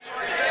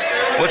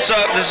What's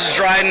up? This is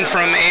Dryden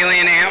from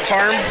Alien Ant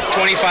Farm,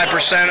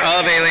 25%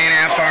 of Alien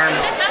Ant Farm,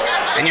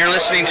 and you're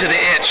listening to The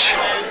Itch.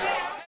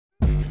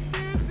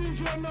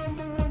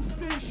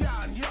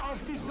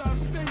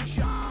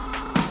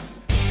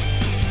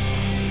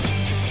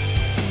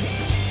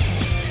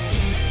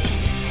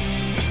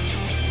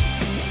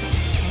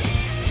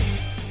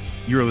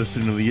 You're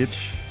listening to The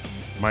Itch.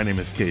 My name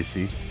is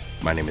Casey.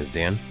 My name is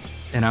Dan.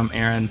 And I'm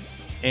Aaron.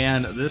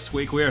 And this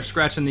week we are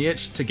scratching the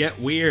itch to get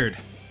weird.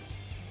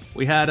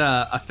 We had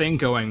a thing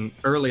going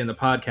early in the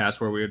podcast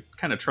where we would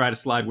kind of try to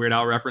slide Weird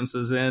Al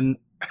references in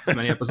as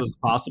many episodes as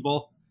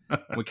possible.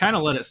 We kind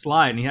of let it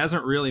slide, and he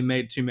hasn't really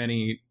made too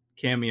many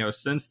cameos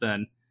since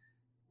then.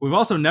 We've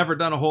also never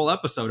done a whole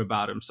episode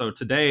about him, so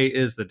today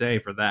is the day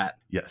for that.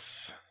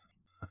 Yes.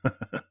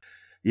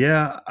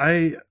 Yeah,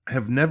 I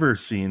have never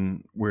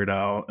seen Weird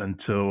Al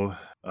until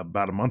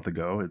about a month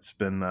ago. It's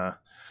been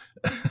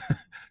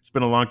it's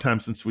been a long time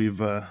since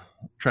we've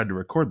tried to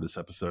record this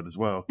episode as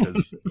well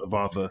because of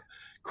all the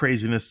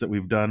craziness that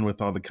we've done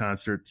with all the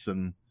concerts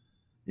and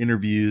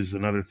interviews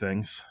and other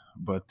things.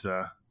 But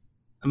I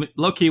mean,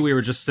 low-key, we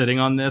were just sitting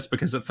on this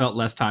because it felt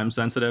less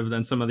time-sensitive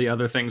than some of the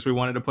other things we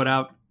wanted to put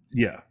out.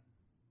 Yeah.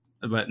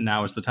 But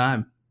now is the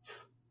time.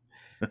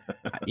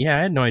 Yeah,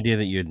 I had no idea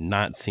that you had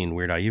not seen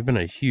Weird Al. You've been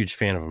a huge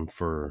fan of him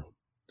for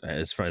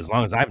as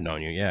long as I've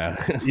known you.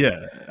 Yeah. Yeah,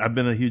 I've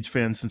been a huge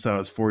fan since I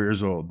was 4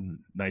 years old,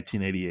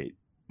 1988.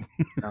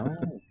 Oh.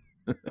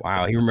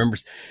 Wow, he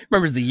remembers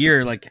the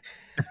year. Like,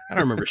 I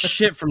don't remember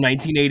shit from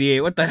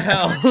 1988. What the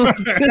hell?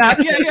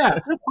 Yeah.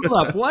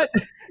 Hold up.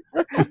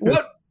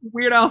 What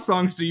Weird Al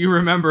songs do you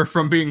remember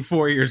from being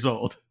 4 years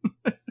old?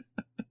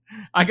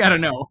 I gotta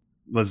know.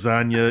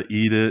 Lasagna,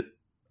 Eat It.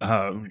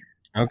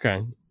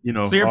 Okay. You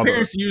know, so your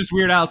parents used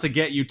Weird Al to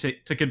get you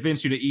to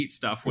convince you to eat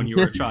stuff when you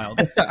were a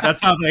child.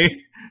 That's how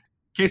they.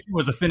 Casey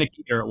was a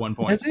finicky eater at one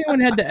point. Has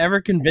anyone had to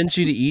ever convince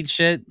you to eat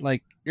shit?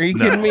 Like, are you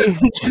kidding me?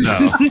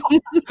 No.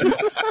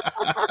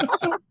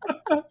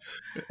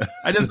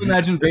 I just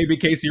imagine baby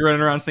Casey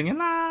running around singing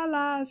 "La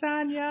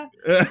Lasagna,"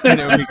 and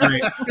it would be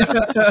great.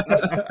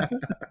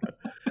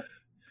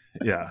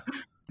 Yeah,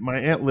 my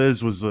Aunt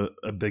Liz was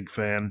a big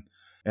fan,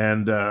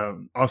 and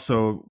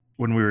also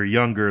when we were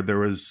younger, there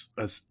was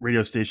a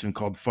radio station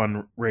called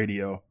Fun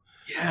Radio.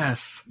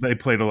 Yes, they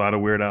played a lot of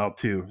Weird Al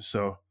too.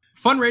 So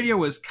Fun Radio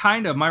was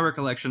kind of my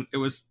recollection. It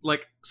was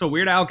like, so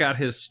Weird Al got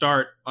his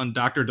start on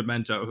Dr.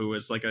 Demento, who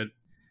was like a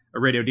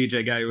radio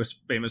DJ guy who was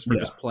famous for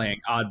just playing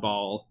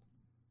oddball,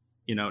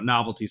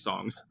 novelty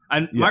songs.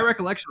 And my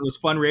recollection was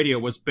Fun Radio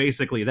was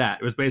basically that.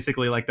 It was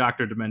basically like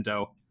Dr.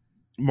 Demento,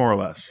 more or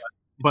less,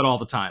 but all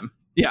the time.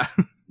 Yeah.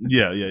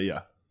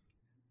 Yeah.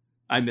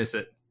 I miss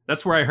it.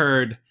 That's where I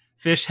heard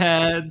Fish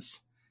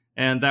Heads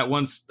and that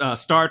one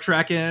Star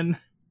Trek and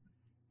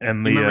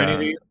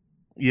the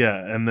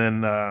and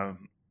then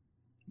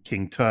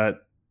King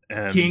Tut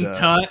and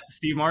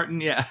Steve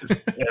Martin, yeah.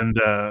 And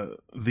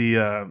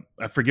the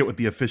I forget what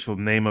the official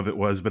name of it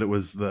was, but it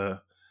was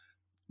the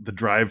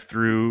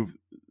drive-through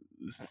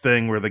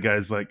thing where the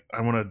guy's like,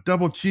 I want a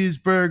double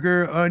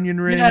cheeseburger,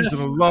 onion rings,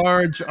 and a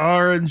large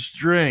orange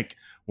drink.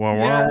 Wah,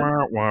 wah,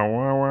 wah, wah,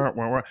 wah, wah,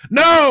 wah, wah.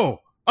 No!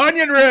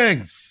 Onion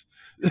rings!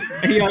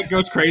 He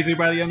goes crazy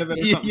by the end of it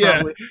or something. Yeah,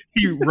 probably.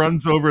 He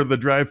runs over the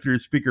drive-through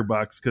speaker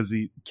box because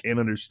he can't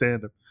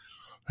understand him.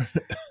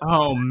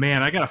 Oh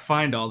man, I gotta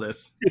find all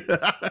this.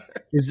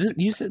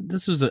 You said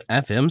this was an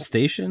FM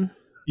station?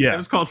 Yeah, it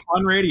was called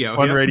Fun Radio.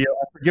 Fun Radio.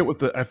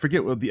 I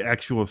forget what the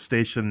actual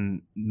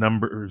station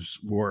numbers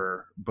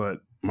were,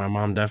 but my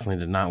mom definitely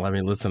did not let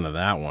me listen to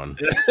that one.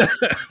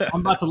 I'm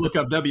about to look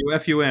up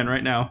WFUN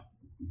right now.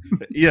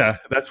 Yeah,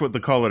 that's what the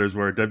call letters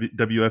were.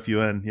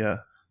 WFUN. Yeah.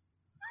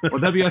 Well,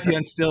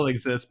 WFUN still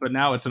exists, but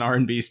now it's an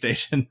R&B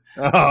station.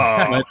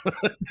 Oh,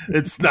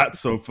 it's not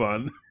so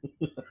fun.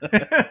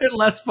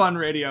 Less fun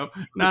radio.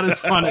 Not as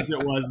fun as it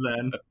was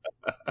then.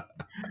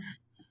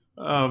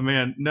 Oh,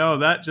 man. No,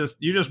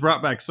 you just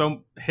brought back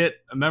hit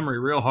a memory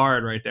real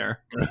hard right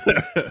there.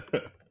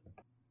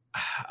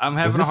 I'm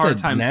having a hard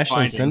time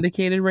nationally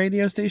syndicated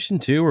radio station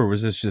too, or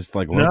was this just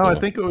like local? No, I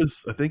think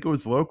it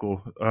was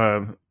local.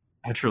 I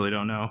truly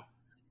don't know.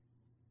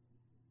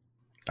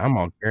 I'm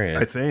all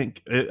curious. I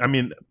think.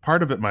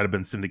 Part of it might have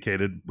been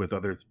syndicated with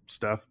other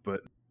stuff,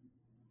 but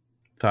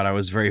thought I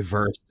was very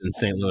versed in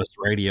St. Louis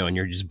radio, and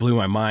you just blew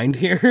my mind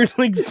here.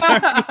 Like,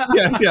 sorry.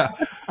 Yeah.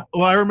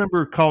 Well, I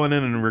remember calling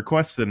in and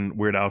requesting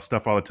Weird Al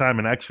stuff all the time,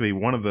 and actually,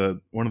 one of the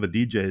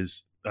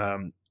DJs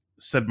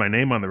said my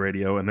name on the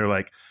radio, and they're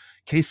like,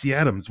 "Casey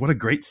Adams, what a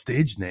great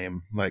stage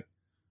name!" I'm like,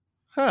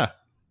 huh,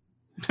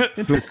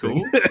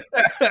 interesting.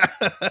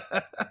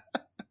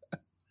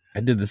 I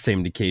did the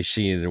same to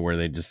KC, where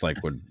they just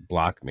like would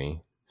block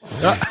me.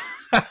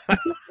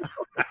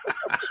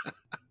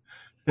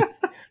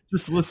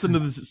 Just listen to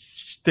the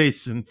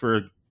station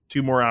for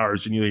 2 more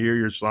hours, and you'll hear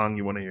your song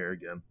you want to hear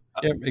again.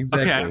 Yep,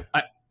 exactly. Okay,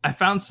 I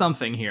found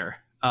something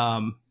here.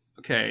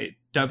 Okay,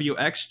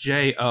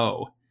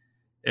 WXJO.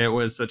 It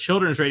was a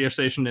children's radio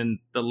station in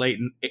the late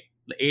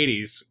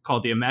 80s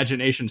called the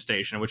Imagination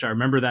Station, which I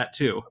remember that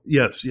too.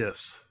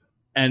 Yes.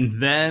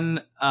 And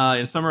then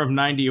in summer of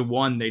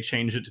 91, they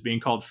changed it to being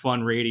called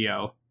Fun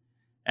Radio.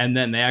 And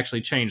then they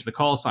actually changed the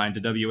call sign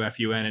to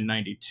WFUN in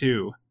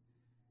 92.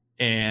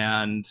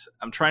 And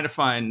I'm trying to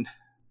find...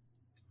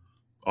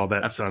 All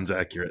that sounds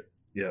accurate.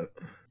 Yeah.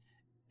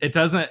 It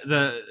doesn't...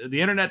 The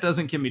internet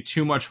doesn't give me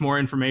too much more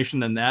information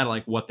than that,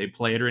 like what they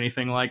played or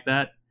anything like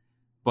that.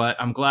 But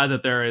I'm glad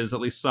that there is at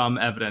least some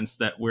evidence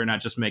that we're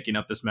not just making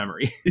up this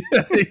memory.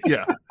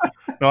 Yeah.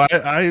 No,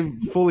 I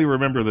fully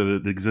remember that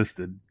it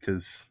existed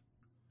because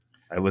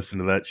I listen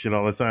to that shit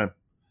all the time.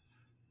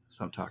 That's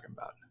what I'm talking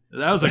about.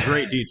 That was a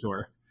great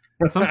detour.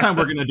 Sometime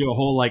we're going to do a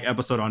whole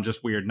episode on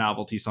just weird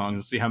novelty songs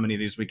and see how many of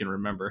these we can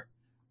remember.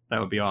 That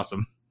would be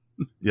awesome.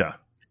 Yeah.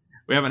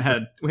 We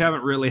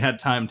haven't really had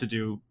time to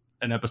do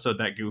an episode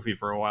that goofy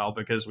for a while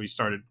because we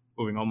started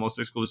moving almost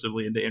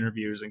exclusively into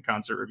interviews and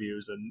concert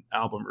reviews and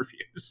album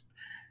reviews.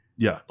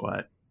 Yeah.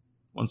 But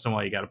once in a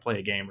while you got to play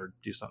a game or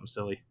do something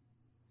silly.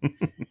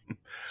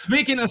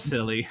 Speaking of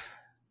silly,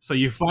 so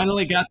you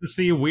finally got to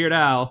see Weird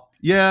Al.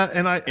 Yeah,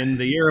 and in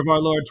the year of our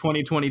Lord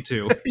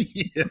 2022.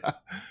 Yeah.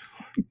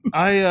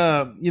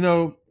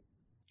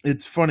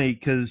 It's funny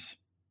because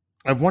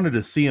I've wanted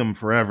to see him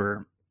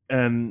forever,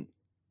 and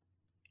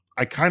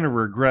I kind of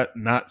regret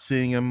not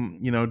seeing him,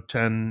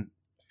 10,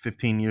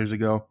 15 years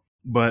ago,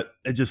 but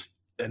it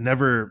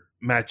never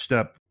matched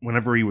up.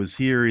 Whenever he was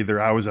here,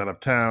 either I was out of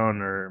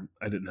town or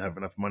I didn't have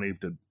enough money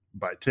to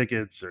buy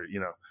tickets, or,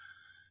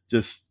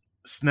 just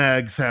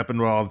snags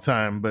happened all the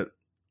time. But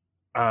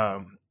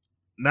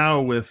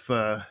now with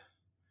him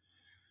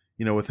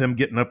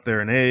getting up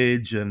there in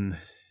age, and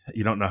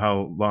you don't know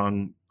how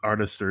long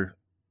artists are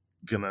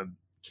gonna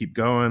keep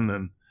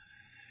going,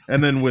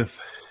 and then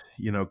with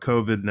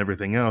COVID and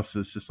everything else,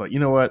 it's just like, you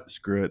know what,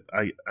 screw it,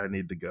 I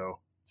need to go.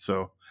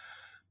 So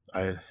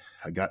I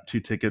got 2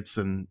 tickets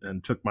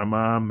and took my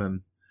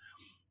mom,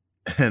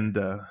 and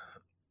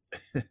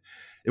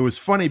it was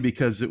funny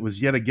because it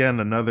was yet again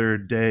another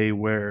day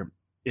where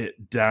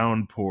it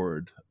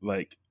downpoured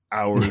like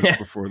hours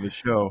before the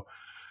show,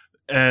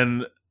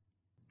 and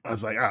I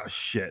was like, oh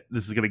shit,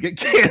 this is gonna get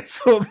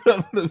canceled.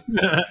 I'm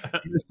gonna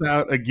miss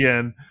out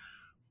again.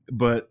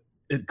 But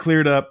it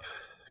cleared up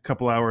a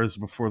couple hours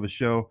before the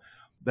show.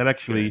 That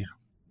actually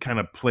kind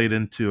of played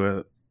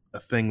into a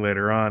thing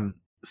later on.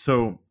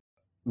 So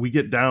we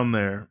get down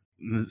there,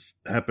 and this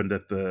happened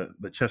at the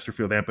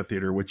Chesterfield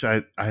Amphitheater, which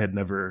I had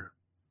never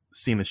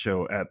seen a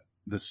show at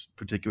this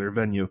particular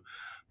venue,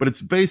 but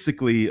it's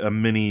basically a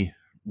mini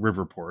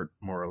Riverport,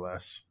 more or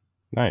less.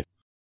 Nice.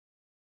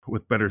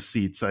 With better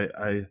seats.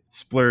 I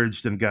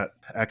splurged and got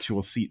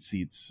actual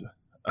seats.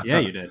 Yeah,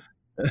 you did.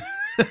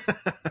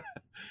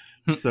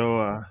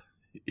 So,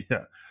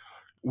 yeah,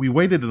 we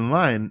waited in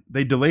line.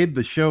 They delayed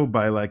the show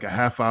by like a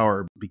half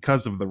hour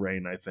because of the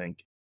rain, I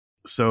think.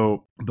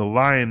 So the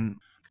line,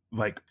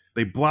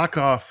 they block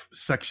off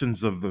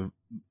sections of the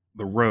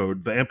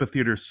road. The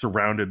amphitheater is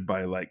surrounded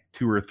by like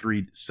 2 or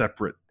 3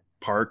 separate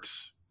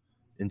parks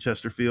in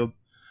Chesterfield.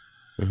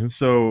 Mm-hmm.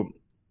 So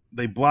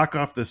they block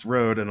off this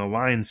road and a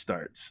line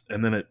starts,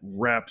 and then it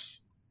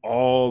wraps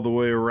all the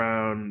way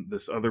around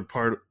this other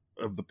part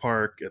of the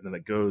park, and then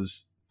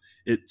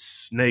it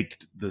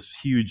snaked this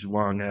huge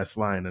long ass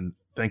line. And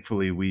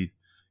thankfully we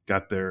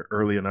got there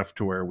early enough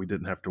to where we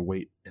didn't have to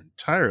wait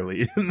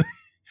entirely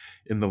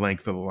in the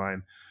length of the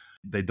line.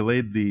 They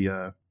delayed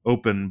the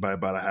open by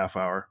about a half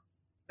hour.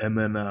 And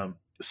then,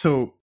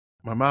 so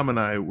my mom and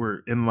I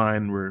were in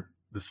line where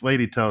this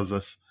lady tells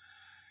us,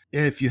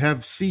 if you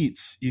have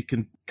seats, you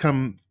can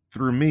come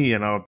through me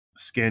and I'll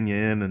scan you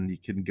in and you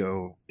can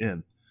go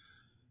in.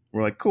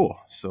 We're like, cool.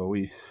 So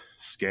we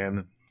scan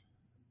and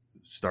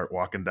start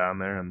walking down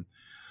there, and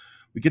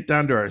we get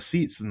down to our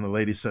seats, and the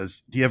lady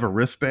says, do you have a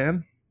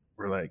wristband?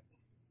 We're like,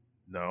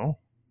 no.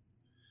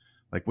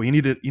 Like, well, you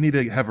need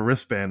to have a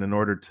wristband in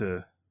order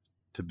to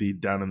be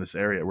down in this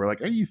area. We're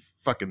like, are you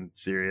fucking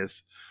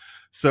serious?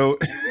 So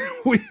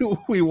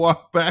we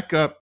walk back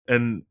up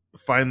and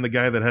find the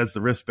guy that has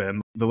the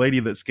wristband. The lady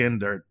that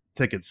scanned our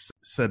tickets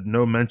said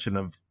no mention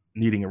of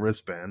needing a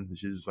wristband.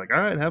 She's just like,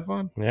 all right, have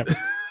fun. Yep.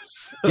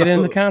 Get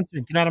in the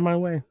concert. Get out of my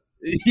way.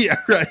 Yeah,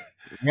 right.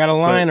 You got a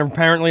line,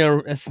 apparently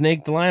a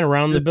snaked line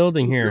around the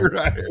building here.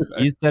 Right.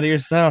 You said it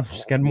yourself.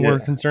 Just got more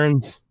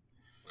concerns.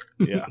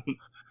 Yeah.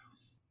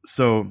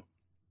 So,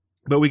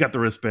 but we got the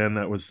wristband.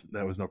 That was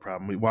no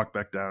problem. We walked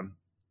back down,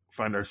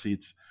 find our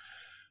seats.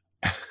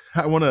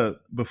 I want to,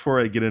 before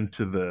I get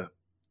into the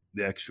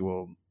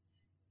actual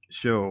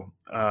show,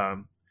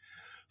 so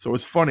it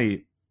was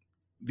funny.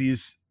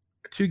 These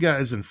 2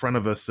 guys in front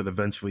of us that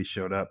eventually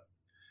showed up,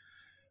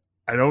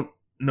 I don't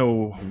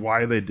know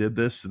why they did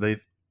this.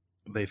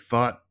 They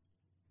thought,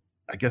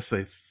 I guess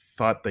they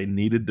thought they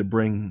needed to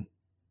bring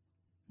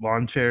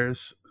lawn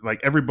chairs.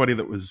 Like, everybody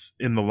that was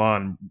in the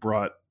lawn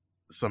brought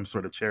some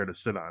sort of chair to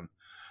sit on.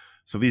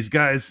 So these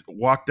guys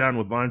walk down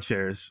with lawn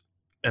chairs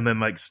and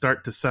then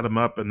start to set them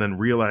up, and then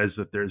realize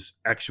that there's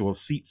actual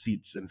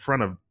seats in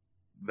front of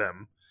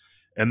them.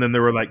 And then they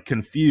were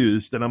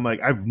confused. And I'm like,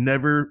 I've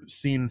never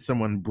seen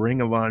someone bring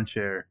a lawn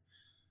chair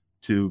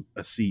to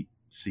a seat.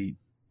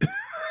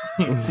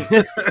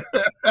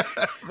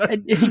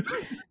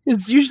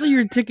 It's usually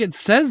your ticket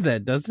says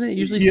that, doesn't it? It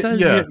usually says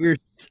you're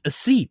a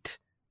seat.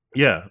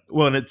 Yeah.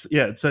 Well, and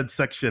it said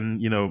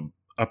section,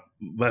 up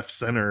left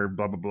center,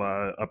 blah blah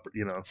blah, up,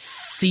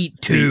 seat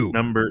 2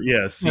 number,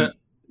 seat,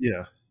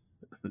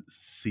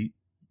 seat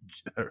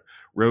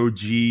row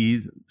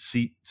G,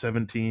 seat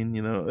 17.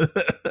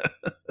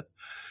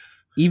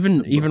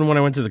 Even when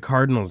I went to the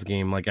Cardinals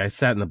game, like I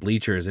sat in the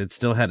bleachers, it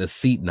still had a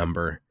seat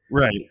number.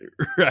 Right.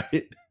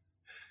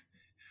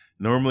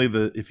 Normally,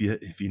 if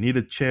you need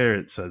a chair,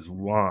 it says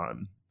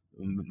lawn.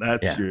 And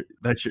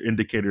that's your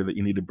indicator that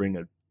you need to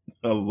bring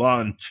a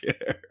lawn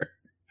chair.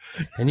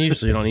 And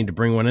usually you don't need to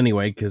bring one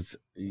anyway, because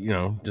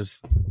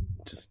just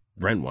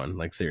rent one.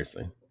 Like,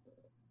 seriously.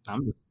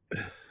 I'm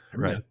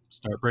right.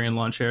 Start bringing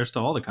lawn chairs to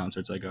all the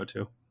concerts I go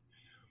to.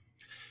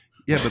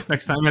 Yeah, but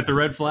next time at the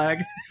Red Flag.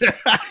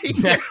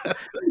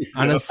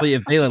 Honestly,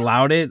 if they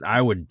allowed it, I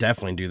would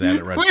definitely do that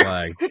at Red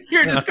Flag.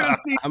 You're just gonna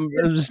see. I'm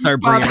gonna just start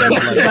bringing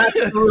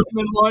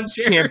lawn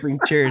chairs. Camping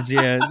chairs.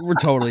 Yeah, we're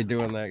totally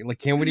doing that. Like,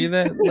 can we do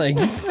that? Like,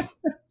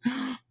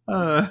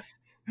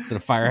 is it a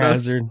fire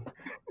hazard?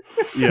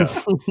 Yeah.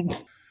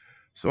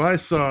 So I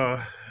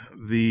saw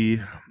the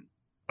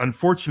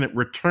unfortunate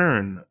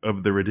return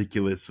of the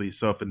ridiculously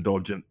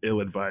self-indulgent,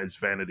 ill-advised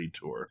Vanity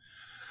Tour.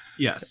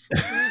 Yes.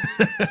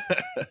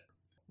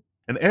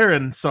 And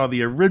Aaron saw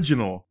the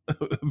original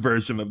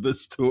version of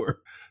this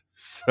tour.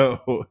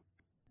 So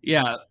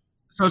yeah.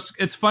 So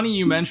it's funny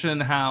you mention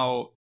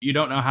how you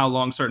don't know how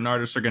long certain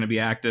artists are going to be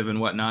active and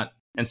whatnot,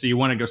 and so you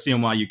want to go see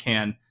them while you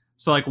can.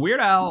 So like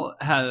Weird Al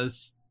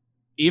has,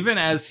 even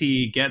as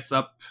he gets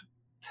up,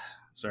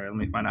 sorry, let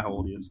me find out how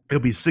old he is. He'll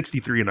be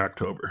 63 in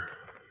October.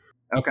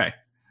 Okay.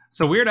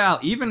 So Weird Al,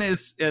 even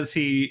as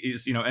he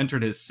is,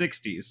 entered his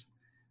 60s,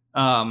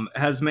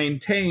 has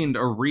maintained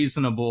a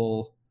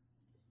reasonable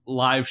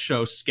live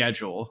show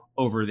schedule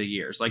over the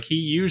years. Like, he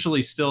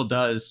usually still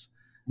does.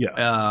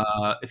 Yeah.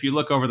 If you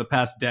look over the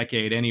past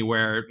decade,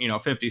 anywhere,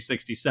 50,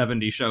 60,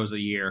 70 shows a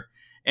year.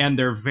 And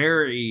they're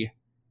very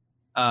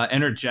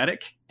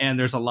energetic. And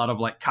there's a lot of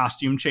like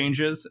costume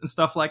changes and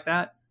stuff like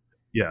that.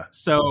 Yeah.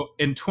 So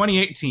in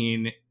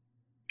 2018,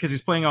 because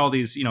he's playing all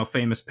these,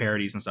 famous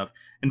parodies and stuff.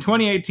 In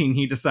 2018,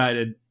 he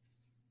decided,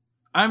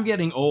 I'm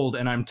getting old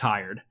and I'm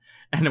tired.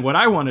 And what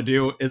I want to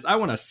do is I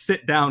want to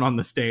sit down on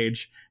the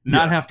stage,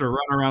 not have to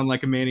run around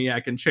like a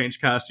maniac and change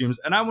costumes.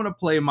 And I want to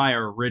play my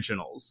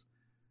originals.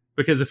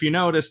 Because if you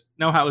know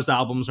how his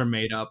albums are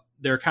made up,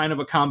 they're kind of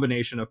a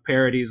combination of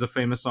parodies of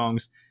famous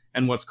songs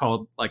and what's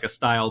called like a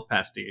styled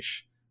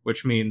pastiche,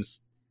 which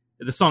means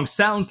the song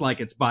sounds like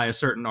it's by a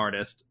certain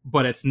artist,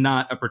 but it's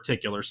not a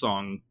particular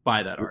song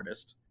by that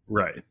artist.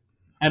 Right.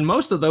 And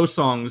most of those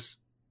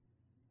songs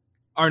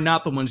are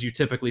not the ones you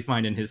typically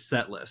find in his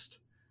set list.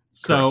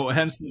 So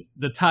hence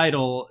the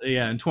title,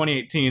 in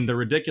 2018, the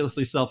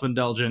ridiculously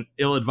self-indulgent,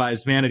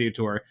 ill-advised Vanity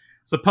Tour.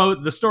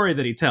 Suppose the story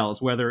that he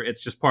tells, whether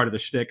it's just part of the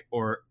shtick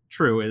or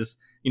true,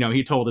 is,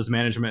 he told his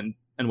management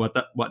and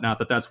whatnot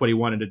that that's what he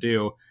wanted to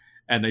do.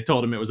 And they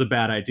told him it was a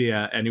bad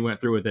idea, and he went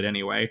through with it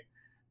anyway.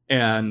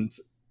 And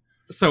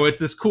so it's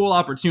this cool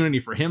opportunity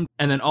for him.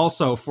 And then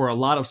also for a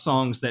lot of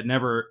songs that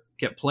never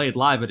get played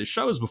live at his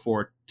shows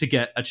before to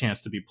get a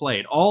chance to be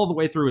played all the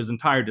way through his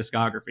entire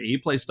discography. He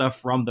plays stuff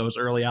from those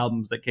early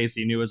albums that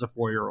Casey knew as a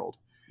 4-year-old.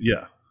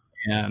 Yeah.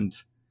 And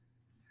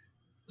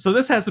so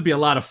this has to be a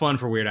lot of fun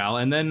for Weird Al.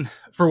 And then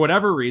for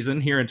whatever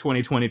reason, here in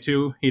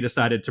 2022, he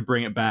decided to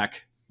bring it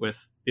back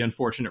with the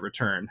unfortunate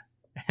return.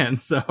 And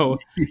so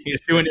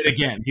he's doing it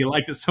again. He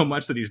liked it so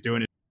much that he's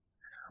doing it.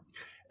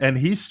 And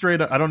he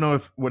straight up, I don't know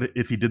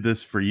if he did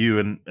this for you,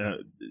 and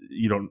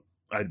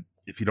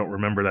if you don't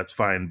remember, that's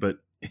fine. But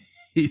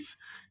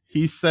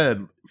he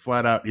said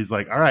flat out, he's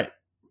like, all right,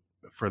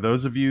 for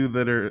those of you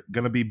that are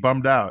going to be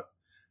bummed out,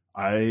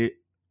 I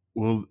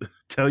will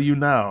tell you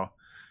now,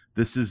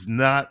 this is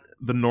not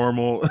the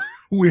normal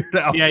Weird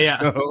Al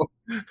show.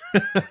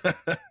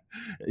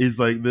 He's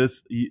like,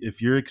 this,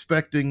 if you're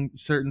expecting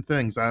certain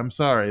things, I'm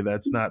sorry,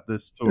 that's not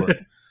this tour.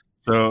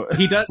 So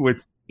he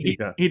does.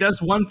 He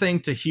does one thing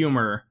to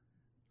humor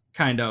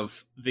kind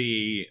of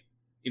the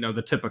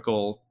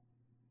typical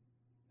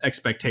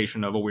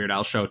expectation of a Weird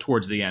Al show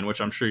towards the end,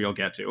 which I'm sure you'll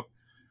get to.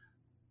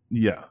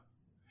 Yeah.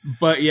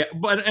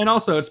 And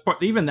also it's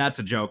even that's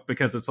a joke,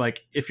 because it's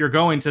like, if you're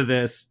going to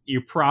this,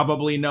 you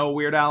probably know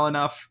Weird Al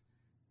enough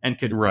and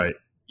could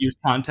use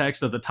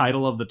context of the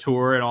title of the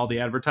tour and all the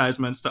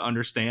advertisements to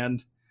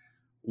understand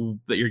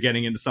that you're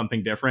getting into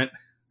something different.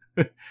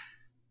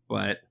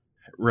 But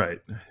right.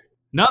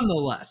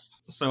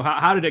 Nonetheless, so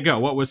how did it go?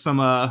 What were some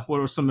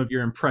of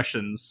your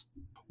impressions?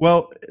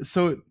 Well,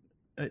 so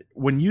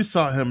when you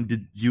saw him,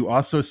 did you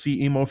also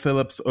see Emo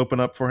Phillips open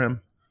up for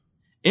him?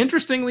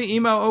 Interestingly,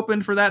 Emo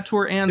opened for that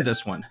tour and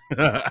this one.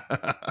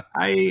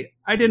 I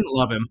didn't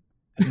love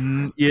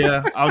him.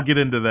 Yeah, I'll get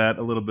into that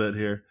a little bit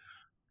here.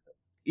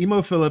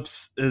 Emo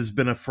Phillips has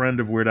been a friend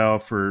of Weird Al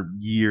for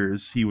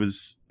years. He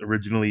was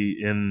originally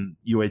in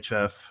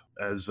UHF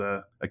as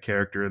a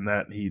character in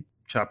that, and he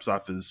chops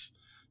off his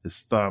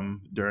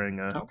thumb during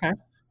okay.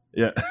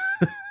 Yeah.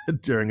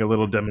 during a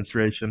little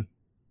demonstration.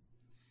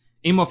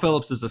 Emo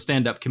Phillips is a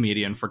stand-up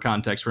comedian, for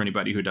context for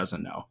anybody who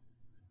doesn't know.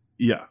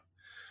 Yeah.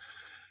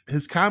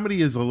 His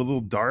comedy is a little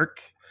dark,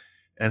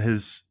 and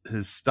his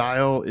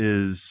style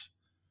is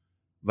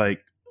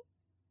like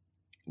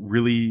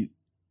really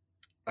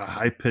a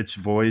high-pitched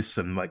voice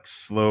and like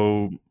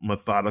slow,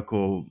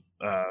 methodical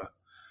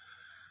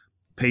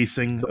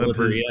pacing of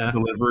his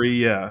delivery.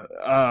 Yeah.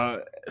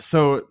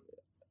 So,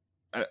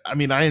 I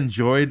mean, I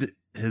enjoyed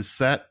his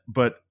set,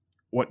 but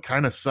what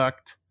kind of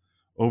sucked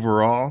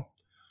overall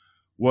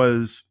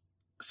was,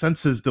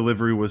 since his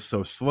delivery was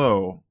so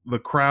slow, the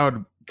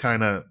crowd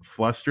kind of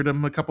flustered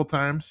him a couple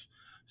times.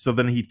 So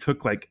then he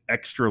took like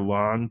extra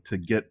long to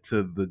get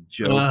to the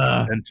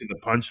joke and to the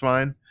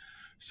punchline.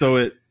 So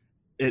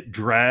it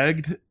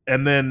dragged,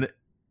 and then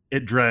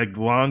it dragged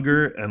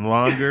longer and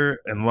longer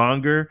and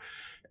longer.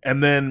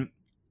 And then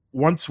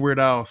once Weird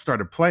Al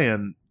started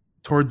playing,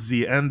 towards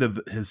the end of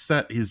his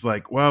set, he's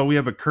like, well, we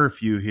have a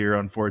curfew here,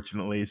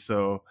 unfortunately.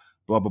 So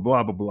blah, blah,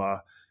 blah, blah, blah.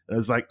 And I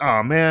was like,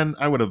 oh man,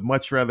 I would have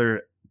much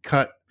rather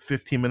cut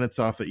 15 minutes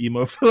off of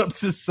Emo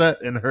Phillips'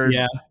 set and heard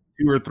 2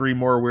 or 3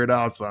 more Weird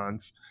Al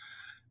songs.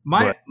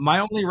 My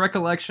only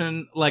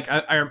recollection, like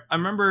I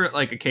remember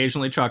like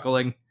occasionally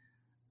chuckling.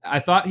 I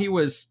thought he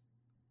was,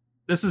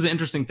 this is an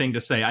interesting thing to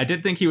say, I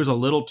did think he was a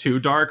little too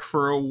dark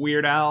for a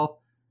Weird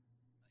Al.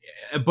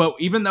 But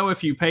even though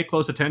if you pay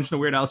close attention to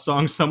Weird Al's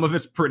songs, some of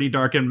it's pretty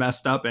dark and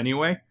messed up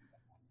anyway.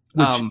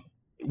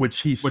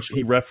 Which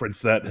he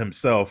referenced that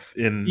himself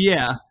in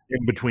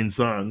between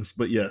songs,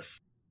 but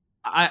yes.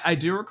 I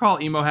do recall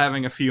Emo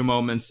having a few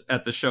moments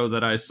at the show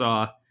that I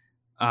saw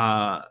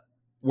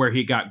where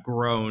he got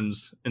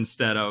groans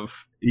instead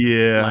of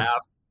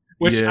laughs,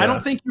 which I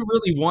don't think you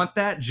really want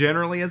that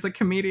generally as a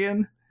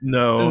comedian.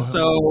 No. And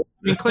so,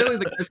 I mean, clearly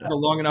the guy's had a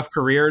long enough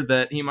career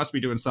that he must be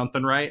doing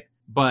something right,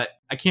 but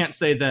I can't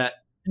say that.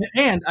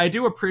 And I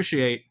do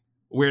appreciate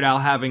Weird Al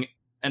having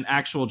an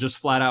actual just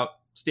flat out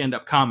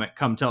stand-up comic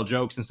come tell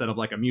jokes instead of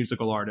like a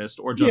musical artist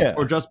or just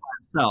by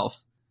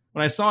himself.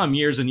 When I saw him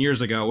years and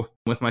years ago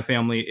with my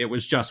family, it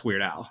was just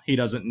Weird Al. He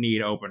doesn't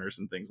need openers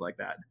and things like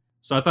that.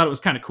 So I thought it was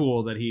kind of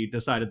cool that he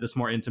decided this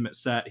more intimate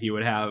set, he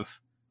would have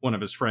one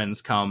of his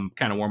friends come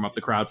kind of warm up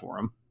the crowd for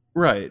him.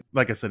 Right.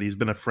 Like I said, he's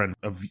been a friend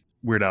of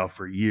Weird Al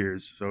for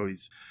years. So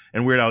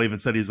and Weird Al even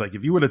said, he's like,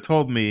 if you would have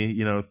told me,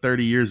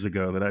 30 years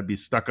ago that I'd be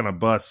stuck on a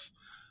bus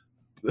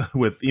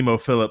with Emo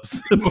Phillips,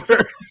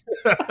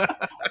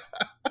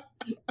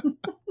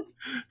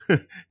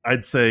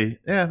 I'd say,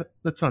 yeah,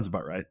 that sounds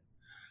about right.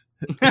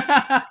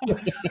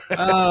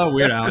 Oh,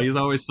 Weird Al, he's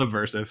always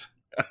subversive.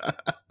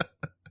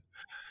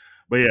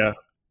 But yeah,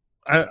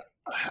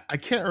 I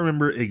can't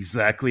remember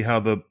exactly how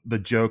the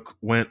joke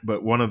went,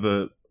 but one of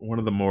the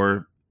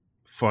more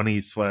funny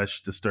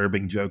 /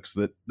 disturbing jokes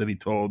that he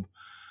told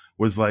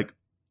was like,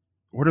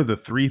 what are the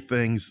 3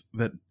 things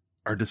that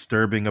are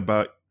disturbing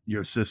about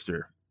your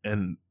sister?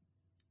 And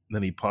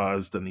then he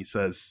paused and he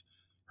says,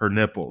 her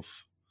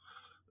nipples.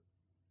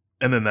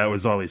 And then that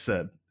was all he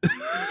said.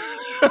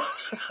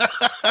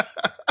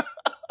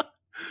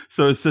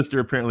 So his sister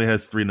apparently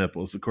has 3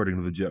 nipples, according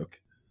to the joke.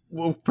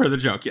 Well, per the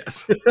joke,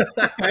 yes.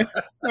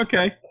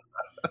 Okay.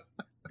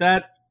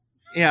 That,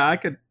 yeah,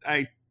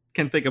 I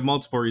can think of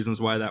multiple reasons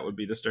why that would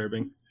be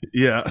disturbing.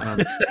 Yeah.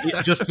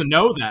 Just to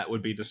know that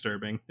would be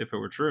disturbing if it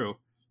were true.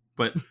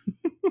 But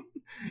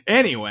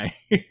anyway.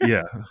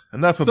 Yeah.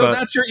 Enough about. So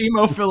that's your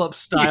Emo Phillips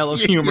style of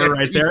humor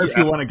right there. If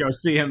you want to go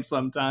see him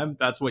sometime,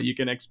 that's what you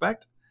can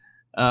expect.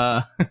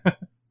 I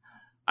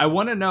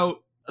want to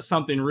note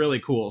something really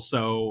cool.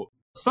 So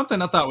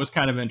something I thought was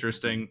kind of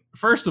interesting.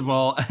 First of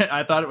all,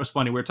 I thought it was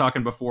funny. We were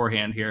talking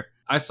beforehand here.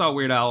 I saw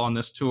Weird Al on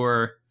this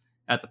tour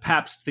at the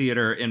Pabst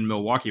Theater in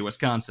Milwaukee,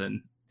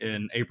 Wisconsin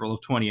in April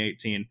of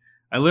 2018.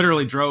 I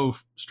literally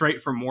drove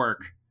straight from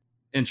work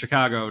in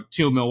Chicago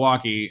to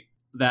Milwaukee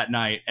that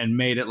night and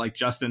made it like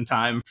just in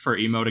time for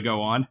Emo to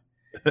go on.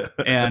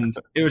 And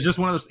it was just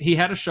one of those, he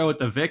had a show at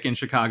the Vic in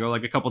Chicago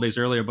like a couple days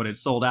earlier, but it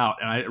sold out.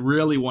 And I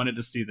really wanted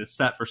to see this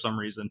set for some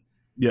reason.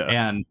 Yeah.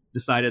 And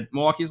decided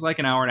Milwaukee's like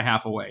an hour and a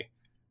half away.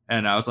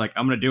 And I was like,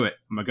 I'm going to do it.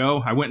 I'm going to go.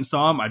 I went and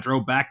saw him. I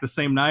drove back the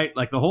same night.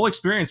 Like the whole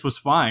experience was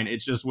fine.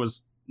 It just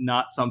was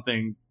not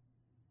something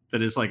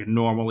that is like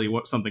normally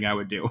something I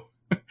would do.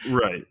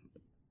 Right.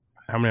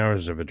 How many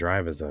hours of a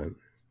drive is that?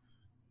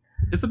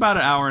 It's about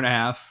an hour and a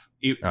half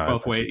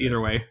both way, either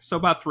way. So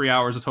about 3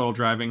 hours of total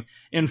driving.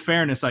 In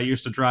fairness, I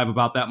used to drive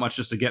about that much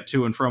just to get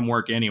to and from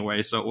work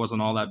anyway, so it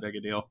wasn't all that big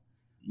a deal.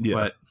 Yeah.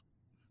 But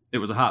it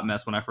was a hot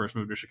mess when I first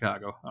moved to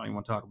Chicago. I don't even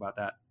want to talk about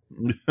that.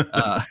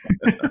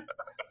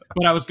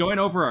 But I was going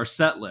over our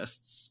set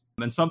lists,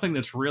 and something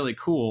that's really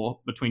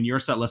cool between your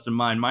set list and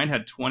mine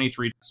had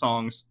 23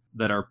 songs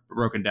that are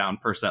broken down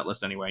per set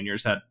list anyway, and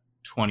yours had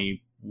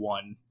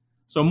 21.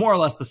 So more or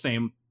less the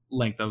same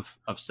length of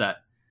set.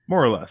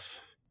 More or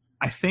less.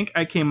 I think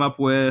I came up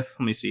with,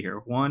 let me see here,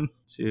 1,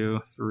 2,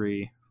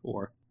 3,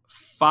 4,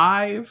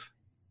 5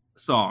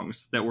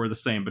 songs that were the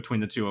same between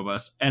the two of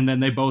us, and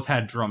then they both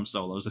had drum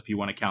solos, if you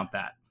want to count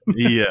that.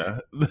 Yeah.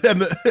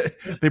 And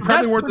they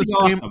probably weren't the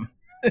same. Awesome.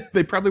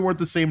 They probably weren't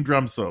the same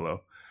drum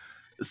solo.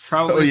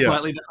 Probably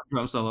slightly different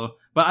drum solo.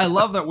 But I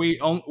love that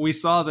we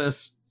saw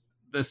this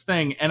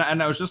thing, and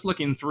I was just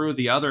looking through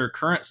the other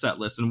current set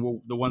list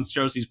and the ones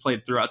shows he's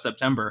played throughout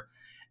September,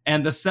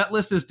 and the set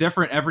list is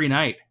different every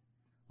night.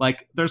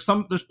 Like there's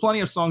plenty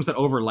of songs that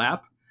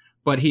overlap,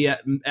 but he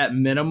at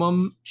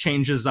minimum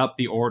changes up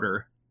the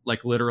order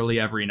like literally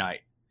every night.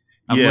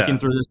 I'm looking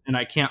through this and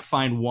I can't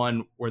find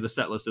one where the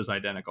set list is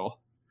identical.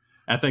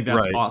 I think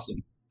that's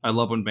awesome. I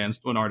love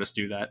when artists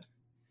do that.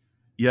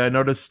 Yeah, I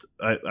noticed.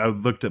 I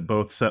looked at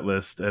both set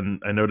lists,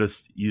 and I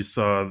noticed you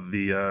saw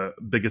the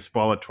Biggest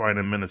Ball of Twine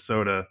in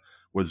Minnesota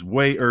was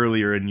way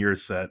earlier in your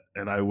set,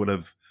 and I would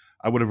have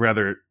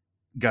rather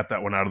got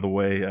that one out of the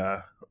way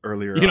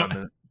earlier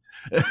on.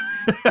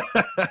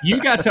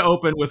 You got to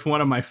open with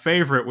one of my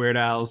favorite Weird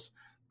Al's,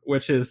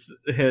 which is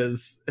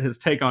his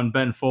take on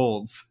Ben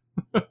Folds.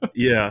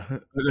 Yeah,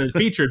 it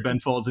featured Ben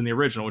Folds in the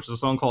original, which is a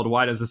song called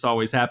 "Why Does This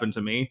Always Happen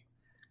to Me?"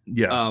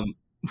 Yeah,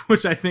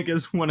 which I think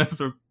is one of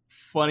the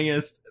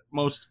funniest,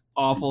 most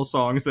awful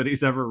songs that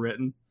he's ever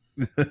written.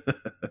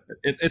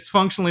 It's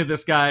functionally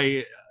this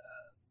guy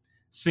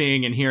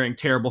seeing and hearing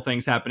terrible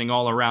things happening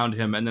all around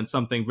him, and then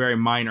something very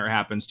minor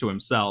happens to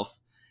himself,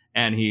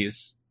 and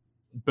he's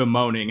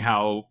bemoaning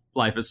how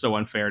life is so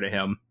unfair to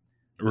him,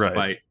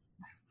 despite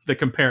the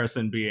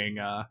comparison being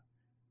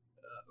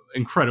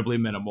incredibly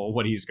minimal,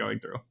 what he's going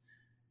through.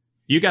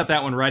 You got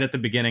that one right at the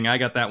beginning. I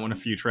got that one a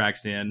few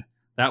tracks in.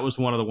 That was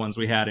one of the ones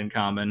we had in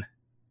common.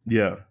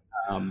 Yeah.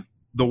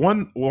 The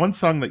one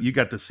song that you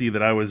got to see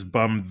that I was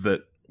bummed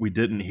that we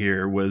didn't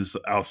hear was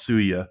I'll Sue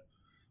Ya.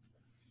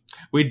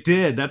 We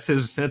did. That's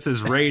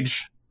his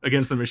Rage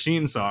Against the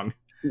Machine song,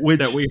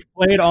 that we've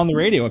played on the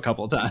radio a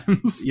couple of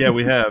times. Yeah,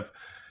 we have.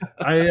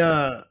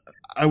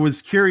 I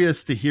was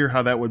curious to hear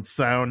how that would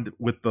sound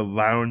with the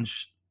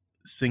lounge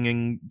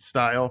singing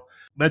style.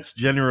 That's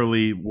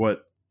generally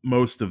what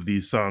most of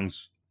these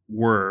songs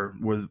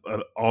was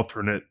an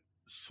alternate,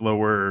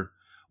 slower,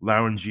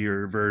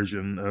 loungier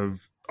version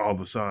of all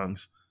the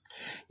songs.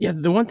 Yeah,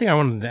 the one thing I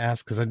wanted to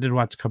ask, because I did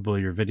watch a couple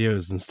of your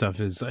videos and stuff,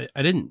 is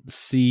I didn't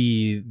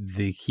see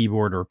the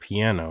keyboard or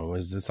piano.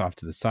 Is this off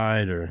to the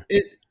side or?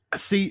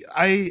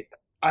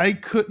 I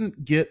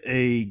couldn't get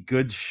a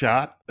good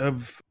shot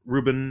of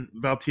Ruben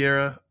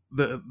Valtierra,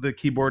 the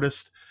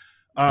keyboardist.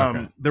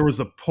 There was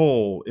a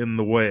pole in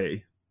the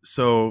way,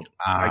 so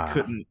I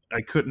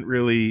couldn't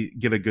really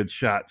get a good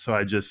shot. So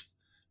I just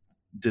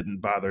didn't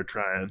bother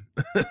trying.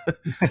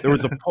 there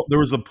was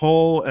a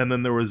pole, and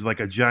then there was like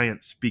a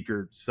giant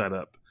speaker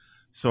setup,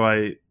 so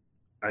I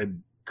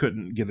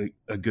couldn't get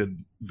a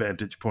good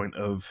vantage point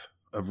of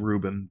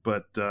Ruben.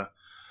 But the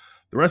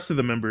rest of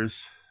the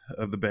members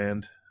of the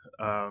band, which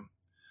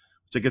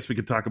I guess we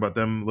could talk about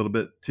them a little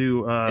bit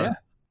too.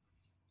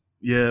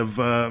 You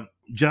have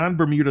John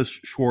Bermuda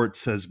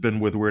Schwartz has been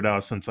with Weird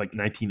Al since like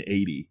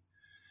 1980.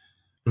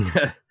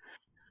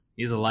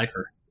 He's a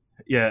lifer.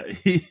 Yeah,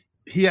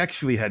 he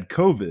actually had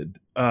COVID,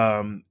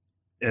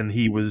 and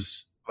he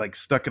was like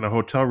stuck in a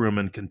hotel room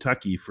in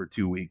Kentucky for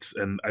 2 weeks.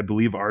 And I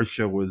believe our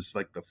show was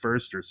like the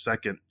first or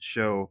second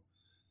show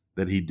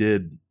that he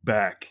did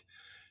back.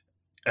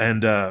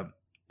 And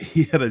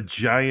he had a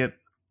giant,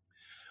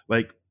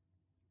 like,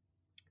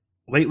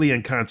 lately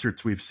in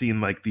concerts, we've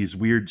seen like these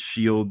weird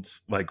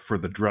shields like for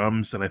the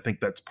drums. And I think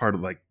that's part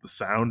of like the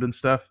sound and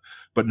stuff.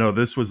 But no,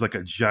 this was like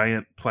a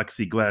giant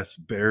plexiglass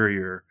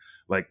barrier,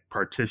 like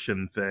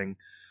partition thing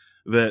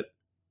that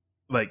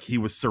like he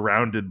was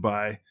surrounded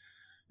by.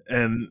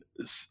 And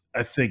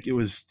I think it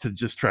was to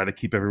just try to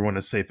keep everyone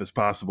as safe as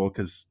possible,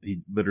 because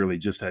he literally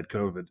just had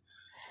COVID.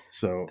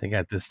 So they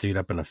got this dude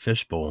up in a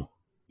fishbowl.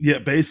 Yeah,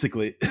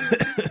 basically.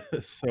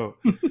 So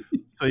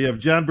you have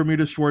John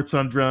Bermuda Schwartz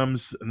on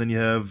drums, and then you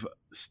have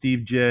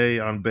Steve J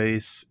on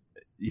bass.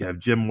 You have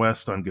Jim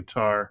West on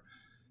guitar.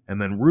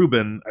 And then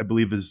Ruben, I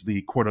believe, is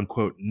the quote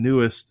unquote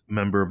newest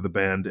member of the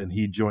band. And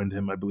he joined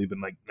him, I believe, in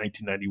like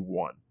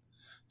 1991.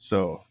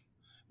 So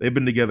they've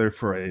been together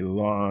for a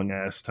long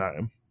ass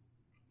time.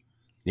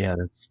 Yeah,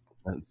 that's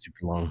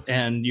super long.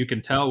 And you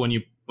can tell when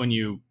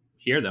you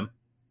hear them.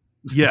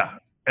 Yeah.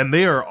 And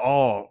they are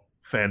all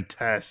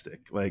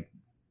fantastic. Like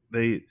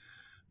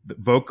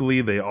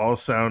vocally, they all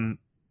sound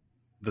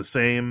the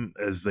same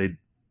as they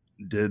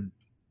did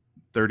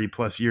 30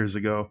 plus years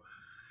ago.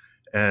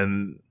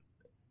 And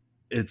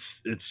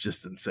it's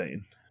just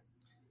insane.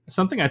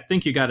 Something I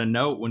think you got to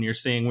note when you're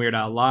seeing Weird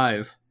Al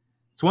live,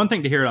 it's one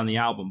thing to hear it on the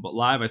album, but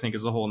live I think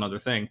is a whole other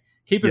thing.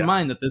 Keep in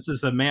mind that this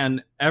is a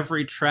man,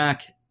 every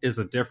track is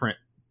a different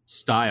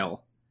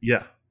style.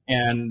 Yeah.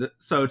 And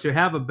so to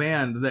have a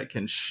band that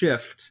can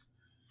shift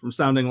from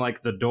sounding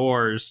like The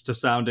Doors to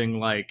sounding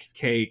like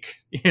Cake,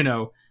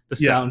 to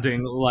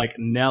sounding like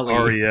Nelly.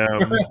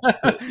 R.E.M.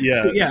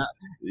 Yeah.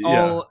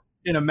 All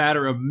in a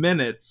matter of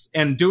minutes,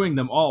 and doing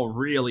them all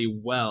really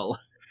well.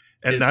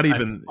 And not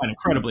even I find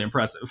incredibly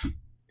impressive.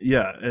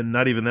 Yeah, and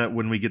not even that.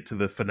 When we get to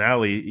the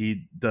finale,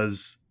 he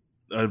does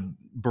a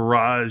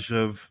barrage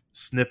of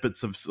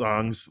snippets of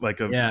songs like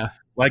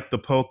the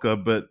polka,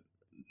 but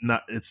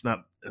it's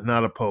not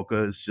a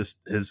polka. It's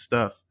just his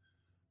stuff.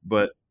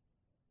 but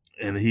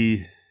and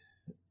he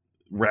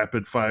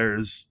rapid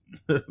fires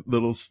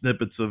little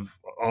snippets of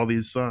all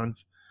these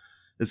songs.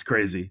 It's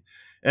crazy.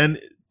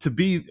 And to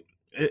be,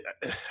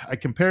 I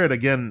compare it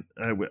again.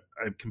 I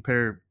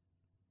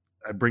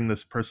bring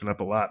this person up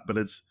a lot, but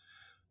it's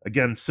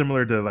again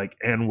similar to like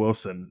Ann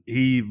Wilson.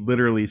 He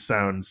literally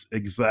sounds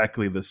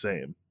exactly the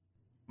same.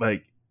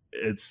 Like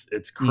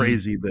it's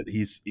crazy that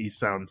he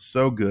sounds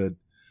so good,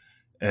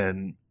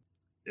 and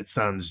it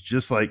sounds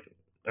just like,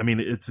 I mean,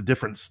 it's a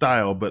different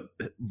style, but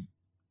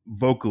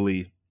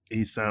vocally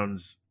he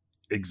sounds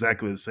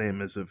exactly the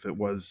same as if it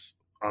was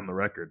on the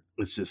record.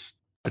 It's just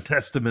a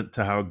testament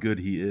to how good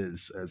he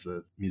is as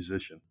a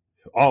musician.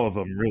 All of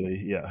them,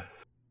 really. Yeah.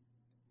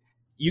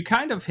 You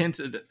kind of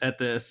hinted at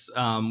this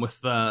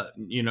with the,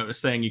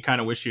 saying you kind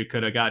of wish you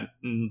could have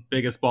gotten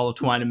Biggest Ball of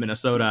Twine in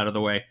Minnesota out of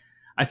the way.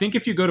 I think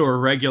if you go to a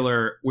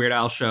regular Weird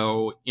Al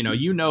show,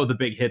 you know the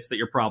big hits that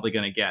you're probably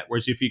going to get.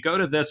 Whereas if you go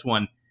to this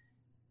one,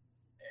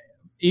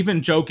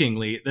 even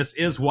jokingly, this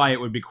is why it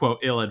would be, quote,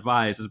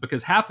 ill-advised, is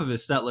because half of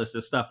his set list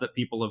is stuff that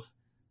people have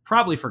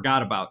probably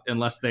forgot about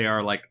unless they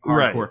are like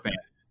hardcore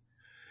fans.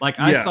 Like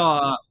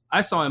yeah.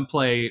 I saw him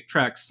play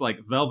tracks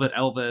like Velvet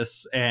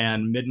Elvis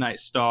and Midnight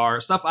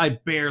Star, stuff I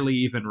barely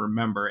even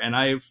remember. And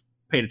I've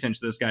paid attention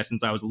to this guy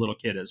since I was a little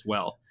kid as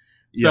well.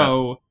 Yeah.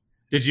 So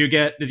did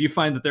you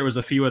find that there was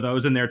a few of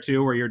those in there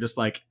too, where you're just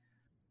like,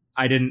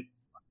 I didn't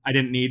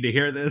need to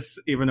hear this,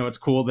 even though it's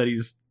cool that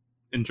he's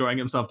enjoying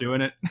himself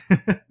doing it?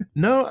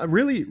 No,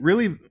 really,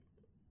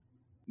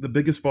 the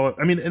Biggest Ball.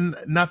 I mean, and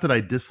not that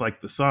I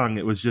disliked the song.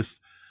 It was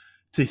just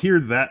to hear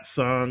that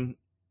song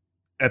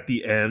at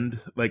the end,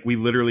 like we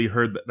literally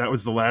heard that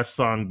was the last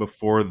song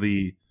before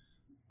the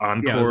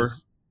encore.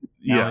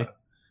 Yeah.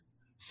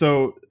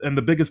 So, and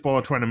the Biggest Ball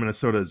of Twine in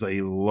Minnesota is a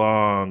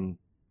long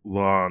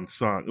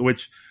song,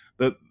 which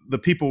the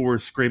people were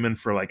screaming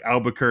for like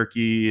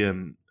Albuquerque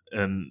and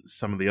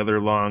some of the other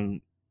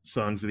long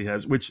songs that he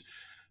has, which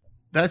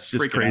that's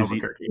just freaking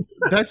crazy.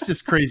 That's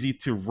just crazy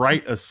to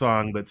write a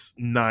song that's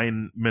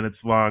 9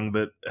 minutes long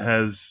that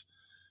has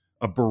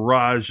a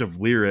barrage of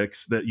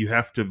lyrics that you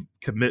have to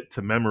commit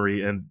to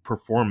memory and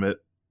perform it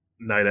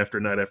night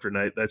after night after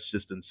night. That's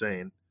just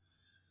insane.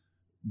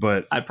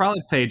 But I'd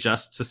probably pay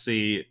just to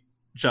see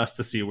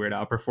Weird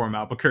Al perform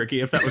Albuquerque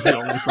if that was the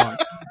only song.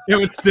 I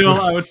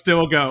would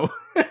still go.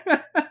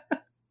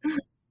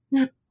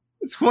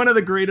 It's one of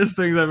the greatest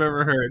things I've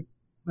ever heard.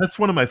 That's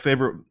one of my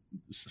favorite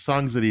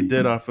songs that he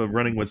did off of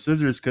Running with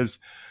Scissors, because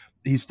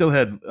he still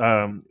had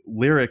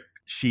lyric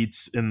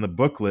sheets in the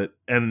booklet,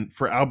 and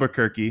for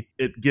Albuquerque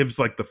it gives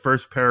like the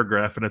first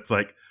paragraph and it's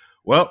like,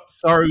 well,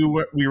 sorry,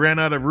 we ran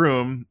out of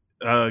room,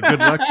 good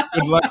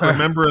luck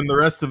remembering the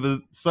rest of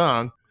the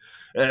song.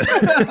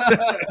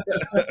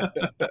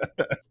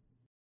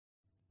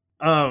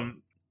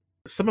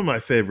 Some of my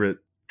favorite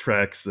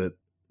tracks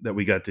that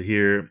we got to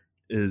hear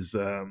is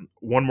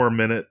One More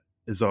Minute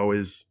has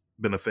always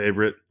been a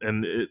favorite,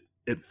 and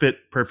it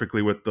fit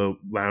perfectly with the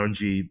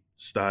loungy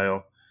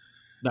style.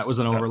 That was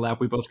an overlap.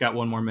 We both got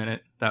One More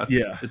Minute.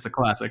 It's a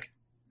classic.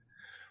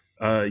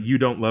 You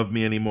Don't Love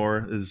Me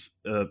Anymore is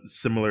a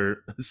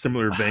similar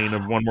vein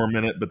of One More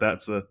Minute, but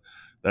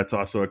that's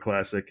also a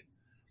classic.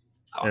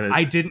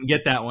 I didn't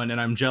get that one, and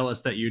I'm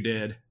jealous that you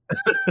did.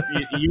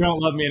 You Don't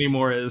Love Me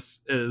Anymore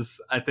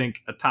is I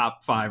think a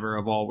top fiver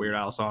of all Weird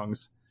Al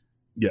songs.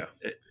 Yeah,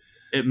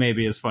 it may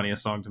be his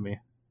funniest song to me.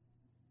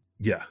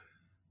 Yeah,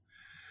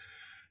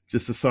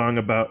 just a song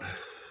about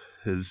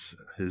his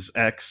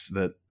ex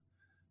that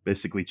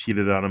basically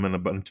cheated on him in a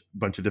bunch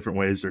of different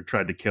ways, or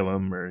tried to kill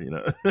him, or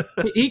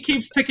he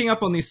keeps picking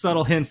up on these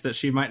subtle hints that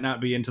she might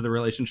not be into the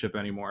relationship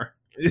anymore.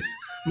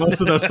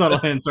 Most of those subtle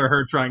hints are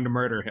her trying to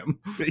murder him.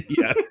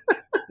 Yeah.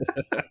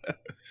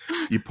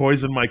 You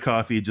poison my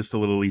coffee just a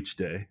little each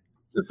day.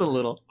 Just a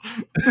little.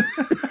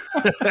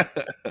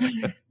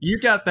 You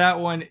got that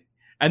one.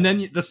 And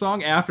then the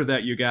song after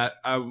that you got,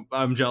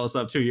 I'm jealous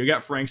of too. You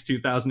got Frank's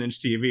 2000-inch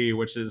TV,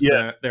 which is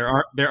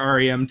their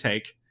REM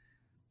take.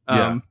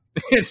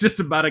 It's just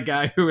about a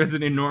guy who has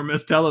an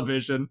enormous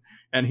television,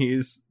 and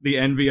he's the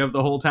envy of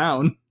the whole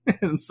town.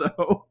 And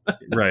so,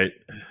 right,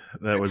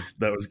 that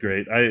was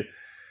great. A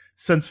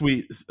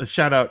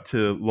shout out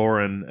to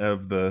Lauren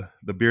of the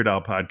Beard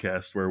Owl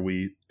podcast, where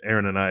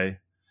Aaron and I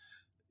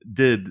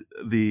did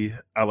the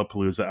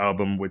Alapalooza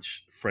album,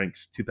 which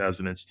Frank's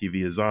 2000-inch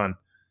TV is on.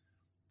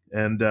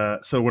 And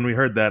so when we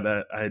heard that,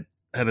 I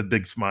had a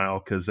big smile,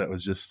 because that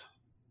was just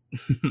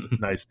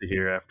nice to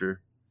hear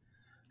after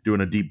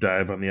doing a deep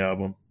dive on the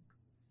album.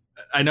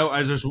 I know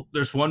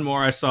there's one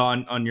more I saw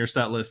on your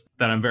set list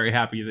that I'm very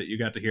happy that you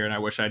got to hear, and I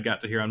wish I'd got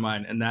to hear on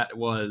mine, and that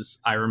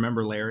was I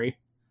Remember Larry.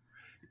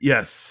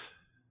 Yes.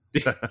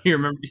 You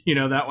remember? You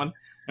know that one?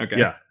 Okay.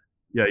 Yeah.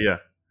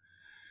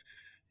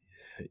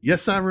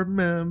 Yes, I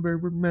remember.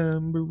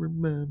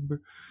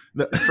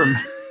 No.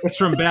 It's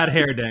from Bad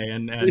Hair Day,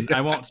 and yeah.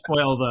 I won't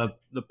spoil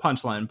the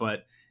punchline,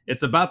 but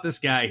it's about this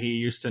guy he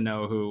used to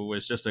know who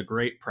was just a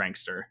great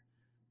prankster.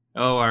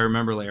 Oh, I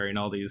remember Larry and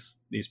all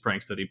these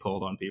pranks that he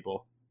pulled on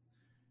people.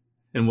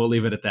 and we'll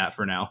leave it at that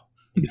for now.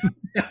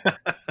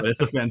 But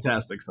it's a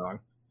fantastic song.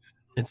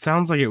 It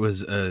sounds like it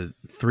was a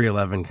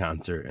 311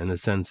 concert in the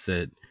sense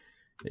that,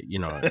 you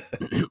know,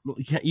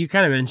 you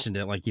kind of mentioned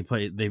it, like he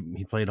played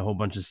a whole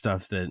bunch of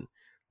stuff that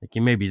like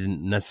you maybe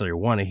didn't necessarily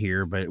want to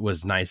hear, but it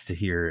was nice to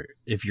hear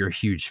if you're a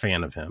huge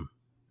fan of him.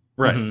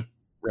 Right. Mhm.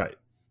 Right.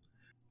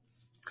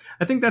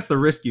 I think that's the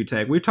risk you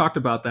take. We've talked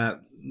about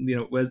that, you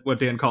know, what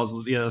Dan calls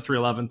the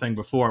 311 thing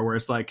before, where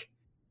it's like,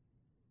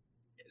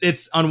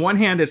 it's on one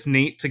hand, it's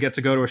neat to get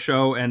to go to a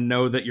show and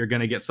know that you're going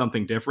to get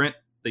something different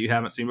that you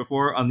haven't seen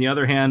before. On the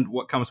other hand,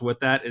 what comes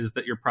with that is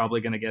that you're probably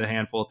going to get a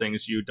handful of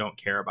things you don't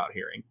care about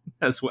hearing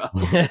as well.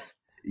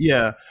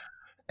 Yeah.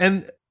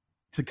 And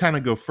to kind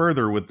of go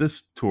further with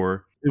this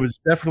tour, it was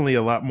definitely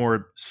a lot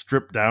more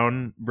stripped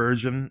down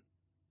version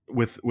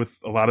with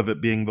a lot of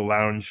it being the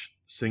lounge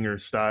singer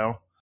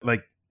style.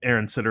 Like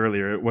Aaron said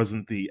earlier, it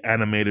wasn't the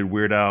animated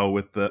Weird Al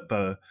with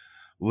the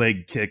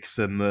leg kicks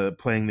and the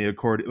playing the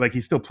accordion. Like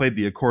he still played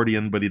the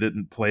accordion, but he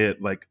didn't play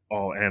it like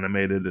all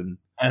animated. And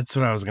That's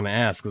what I was going to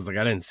ask, because like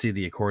I didn't see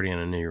the accordion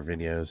in any of your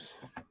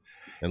videos.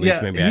 At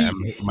least maybe I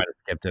might have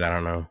skipped it. I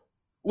don't know.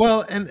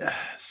 Well, and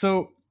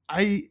so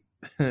I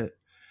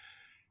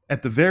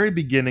at the very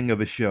beginning of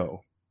the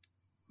show,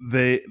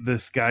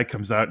 this guy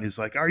comes out and he's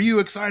like, "Are you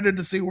excited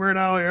to see Weird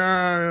Al?"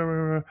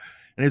 And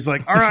he's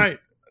like, "All right,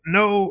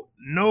 no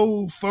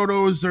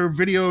photos or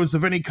videos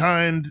of any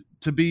kind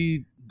to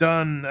be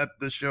done at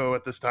the show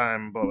at this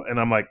time." And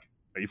I'm like,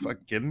 "Are you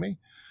fucking kidding me?"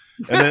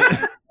 And then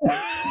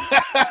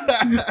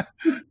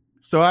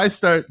so I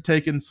start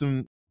taking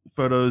some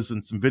photos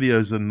and some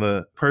videos, and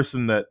the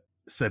person that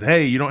said,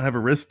 "Hey, you don't have a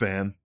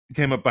wristband,"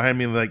 came up behind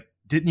me and like,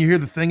 "Didn't you hear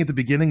the thing at the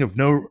beginning of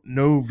no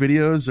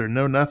videos or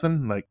no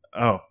nothing?" Like,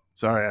 "Oh,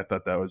 sorry, I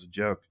thought that was a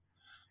joke."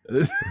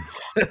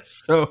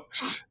 so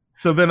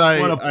then I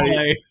thought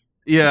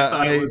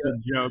it was a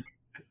joke.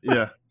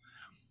 Yeah.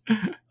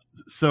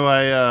 So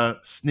I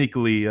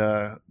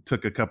sneakily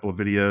took a couple of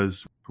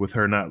videos with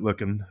her not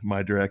looking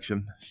my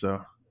direction.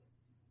 So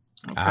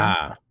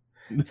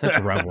such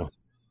a rebel.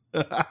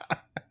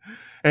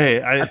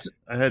 Hey, I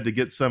had to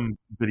get some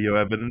video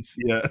evidence.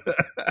 Yeah.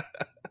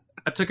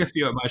 I took a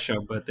few at my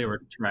show, but they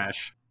were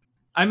trash.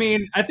 I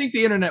mean, I think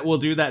the internet will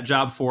do that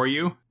job for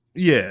you.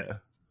 Yeah.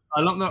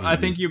 I don't know. Mm-hmm. I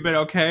think you've been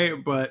okay,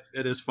 but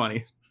it is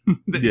funny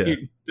that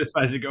you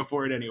decided to go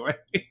for it anyway.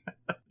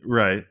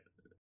 Right.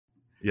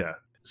 Yeah.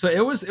 So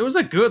it was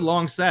a good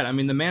long set. I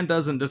mean, the man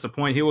doesn't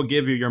disappoint. He will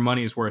give you your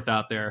money's worth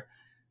out there.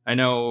 I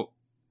know.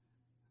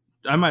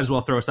 I might as well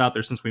throw us out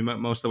there since we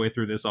went most of the way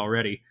through this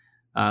already.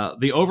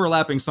 The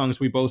overlapping songs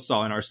we both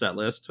saw in our set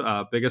list: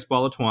 "Biggest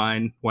Ball of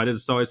Twine," "Why Does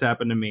This Always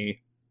Happen to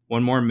Me,"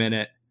 "One More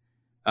Minute,"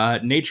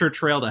 "Nature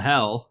Trail to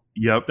Hell."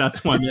 Yep,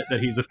 that's one that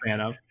he's a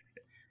fan of.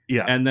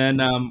 Yeah, and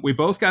then we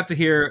both got to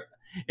hear.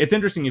 It's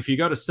interesting if you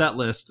go to set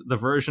list, the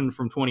version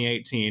from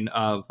 2018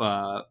 of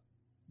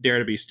 "Dare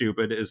to Be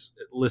Stupid" is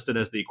listed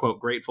as the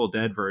quote Grateful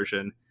Dead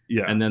version.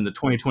 Yeah, and then the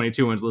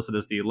 2022 one's listed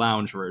as the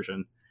lounge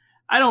version.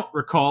 I don't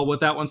recall what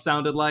that one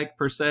sounded like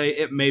per se.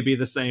 It may be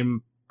the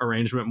same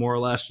arrangement more or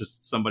less,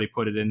 just somebody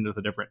put it in with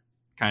a different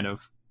kind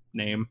of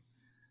name.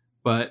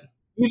 But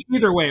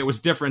either way, it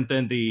was different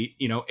than the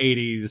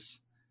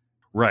 80s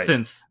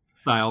synth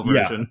style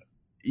version.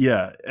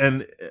 Yeah,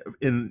 and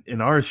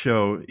in our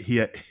show,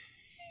 he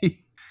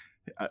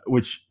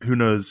which who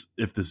knows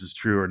if this is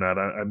true or not.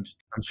 I'm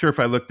sure if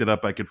I looked it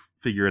up, I could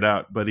figure it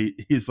out. But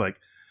he's like,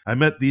 I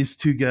met these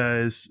two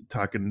guys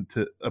talking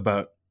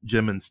about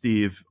Jim and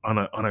Steve on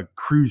a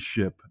cruise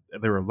ship.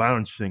 They were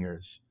lounge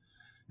singers,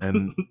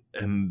 and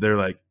they're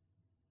like,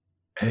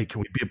 "Hey,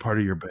 can we be a part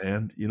of your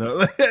band?"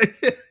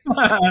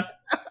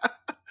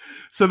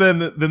 So then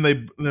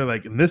they're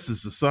like, "And this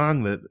is the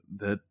song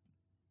that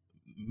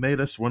made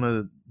us want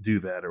to do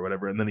that or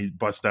whatever." And then he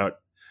busts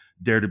out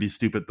 "Dare to Be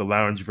Stupid," the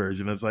lounge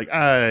version. It's like,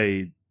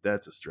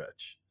 that's a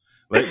stretch.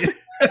 Like,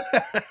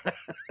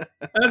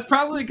 that's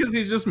probably because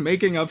he's just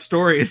making up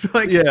stories.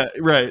 Like, yeah,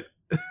 right.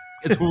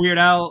 It's Weird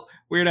Al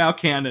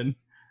canon.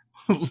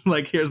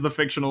 Like, here's the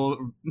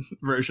fictional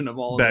version of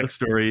all of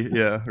backstory. This.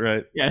 Yeah,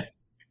 right. Yeah.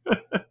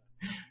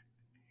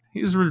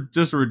 He's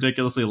just a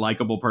ridiculously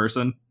likable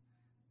person.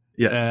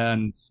 Yes.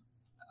 And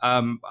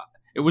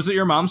was it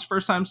your mom's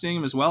first time seeing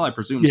him as well? I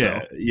presume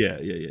so. Yeah.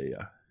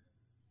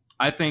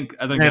 I think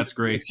that's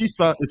great.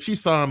 If she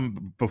saw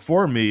him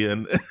before me,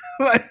 and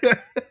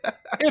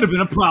it'd have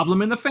been a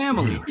problem in the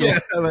family. Yeah,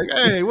 like,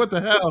 hey, what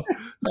the hell?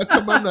 How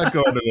come I'm not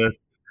going to this?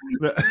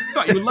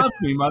 Thought you loved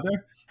me,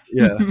 mother.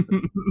 Yeah,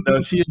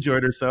 no, she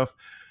enjoyed herself.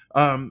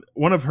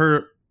 One of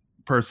her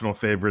personal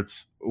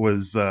favorites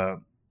was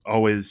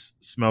always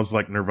 "Smells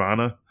Like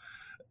Nirvana,"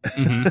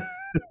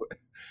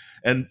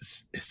 and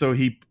so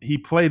he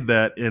played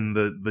that in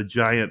the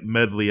giant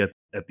medley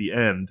at the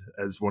end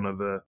as one of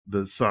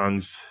the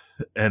songs,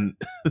 and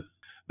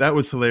that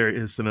was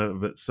hilarious in and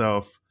of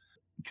itself.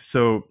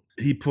 So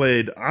he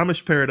played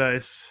Amish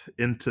Paradise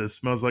into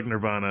Smells Like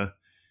Nirvana,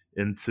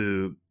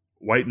 into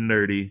White and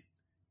Nerdy,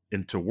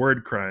 into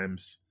Word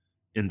Crimes,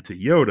 into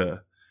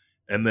Yoda,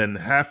 and then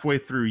halfway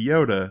through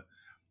Yoda,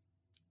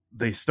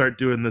 they start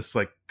doing this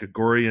like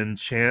Gregorian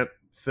chant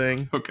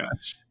thing. Oh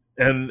gosh.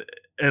 And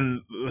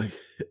like,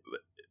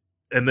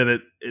 and then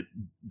it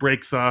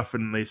breaks off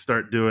and they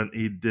start doing,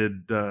 he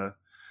did The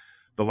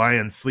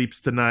Lion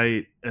Sleeps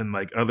Tonight and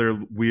like other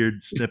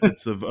weird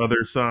snippets of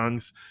other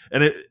songs.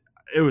 And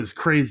it was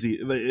crazy.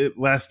 It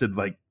lasted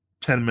like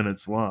 10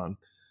 minutes long.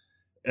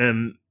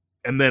 And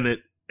then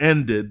it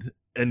ended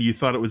and you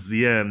thought it was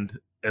the end.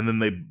 And then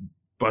they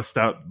bust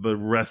out the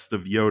rest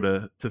of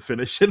Yoda to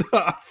finish it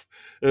off.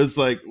 It was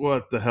like,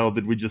 what the hell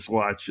did we just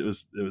watch? It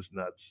was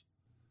nuts.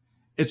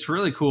 It's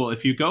really cool.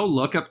 If you go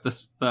look up the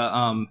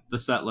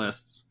set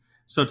lists.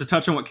 So to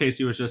touch on what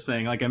Casey was just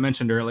saying, like I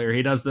mentioned earlier,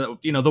 he does the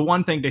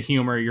one thing to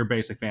humor your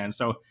basic fans.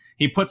 So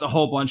he puts a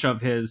whole bunch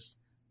of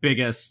his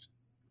biggest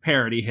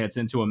parody hits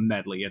into a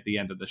medley at the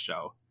end of the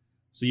show.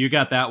 So you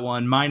got that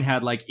one. Mine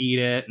had like Eat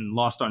It and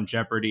Lost on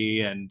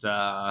Jeopardy and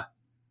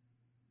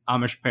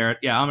Amish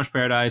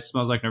Paradise,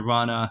 Smells Like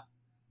Nirvana.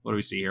 What do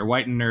we see here?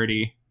 White and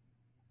Nerdy,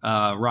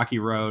 Rocky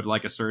Road,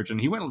 Like a Surgeon.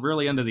 He went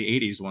really into the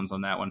 80s ones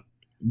on that one.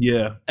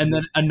 Yeah. And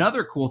then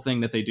another cool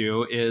thing that they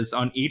do is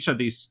on each of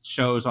these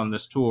shows on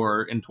this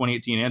tour in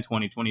 2018 and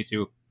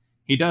 2022,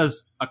 he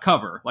does a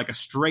cover, like a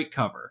straight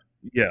cover.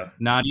 Yeah.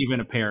 Not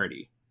even a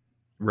parody.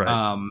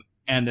 Right.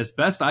 And as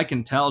best I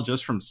can tell,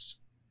 just from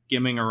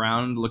skimming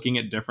around, looking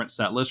at different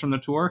set lists from the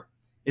tour,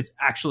 it's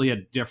actually a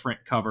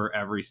different cover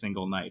every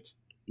single night.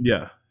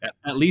 Yeah.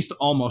 At least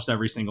almost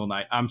every single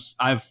night.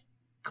 I've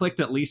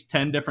clicked at least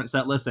 10 different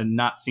set lists and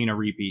not seen a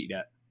repeat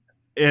yet.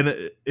 And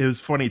it was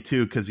funny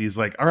too, because he's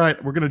like, all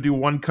right, we're going to do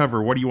one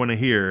cover. What do you want to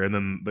hear? And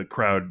then the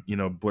crowd,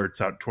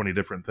 blurts out 20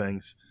 different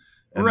things.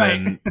 And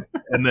right.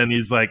 and then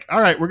he's like, all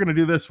right, we're going to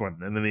do this one.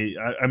 And then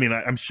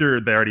I'm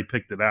sure they already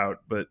picked it out,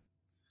 but.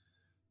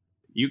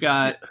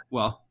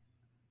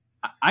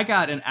 I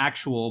got an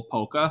actual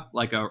polka,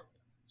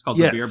 it's called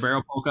the Beer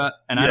Barrel Polka.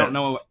 And yes. I don't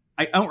know,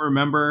 I don't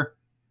remember,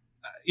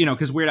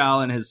 because Weird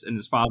Al and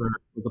his father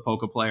was a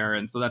polka player.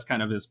 And so that's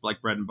kind of his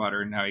like bread and butter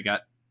and how he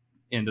got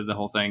into the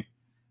whole thing.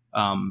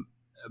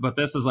 But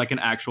this is like an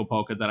actual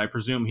polka that I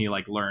presume he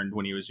like learned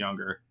when he was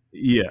younger.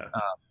 Yeah.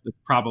 It's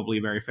probably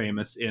very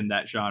famous in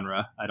that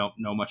genre. I don't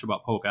know much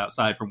about polka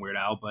outside from Weird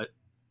Al, but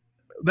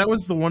that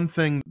was the one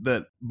thing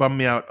that bummed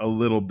me out a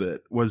little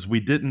bit was we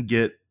didn't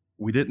get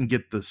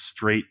the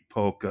straight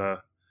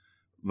polka,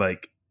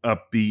 like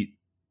upbeat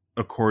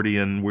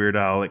accordion Weird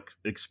Al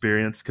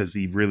experience, because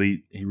he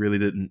really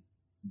didn't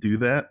do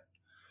that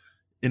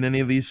in any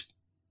of these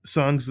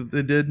songs that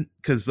they did,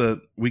 because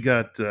we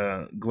got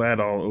Glad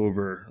All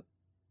Over,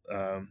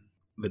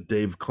 the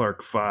Dave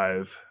Clark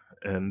 5,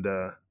 and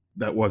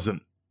that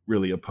wasn't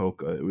really a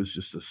polka. It was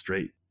just a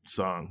straight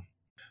song.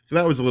 So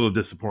that was a little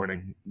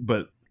disappointing,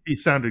 but he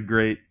sounded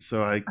great,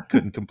 so I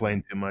couldn't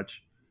complain too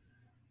much.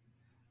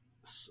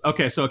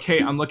 Okay, so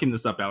I'm looking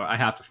this up now. I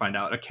have to find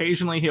out.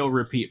 Occasionally he'll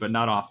repeat, but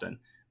not often.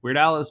 Weird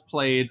Al has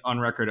played on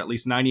record at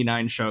least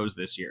 99 shows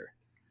this year.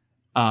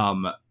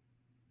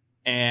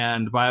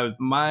 And by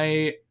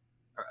my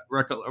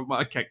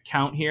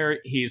count here,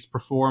 he's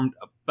performed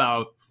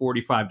about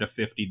 45 to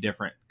 50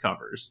 different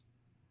covers.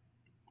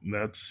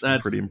 That's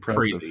pretty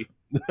impressive. Crazy.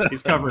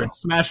 He's covered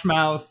Smash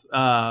Mouth,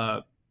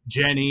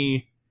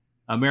 Jenny,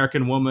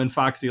 American Woman,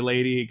 Foxy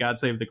Lady, God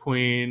Save the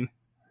Queen,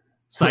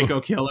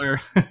 Psycho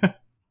Killer,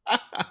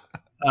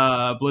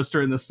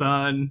 Blister in the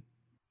Sun,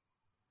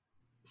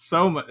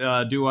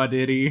 Do-Wah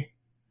Diddy.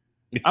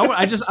 I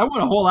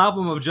want a whole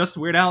album of just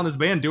Weird Al and his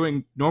band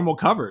doing normal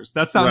covers.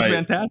 That sounds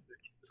fantastic.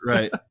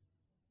 Right.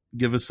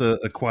 Give us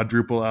a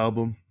quadruple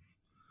album.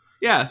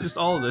 Yeah, just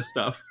all of this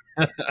stuff.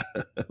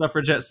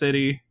 Suffragette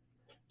City,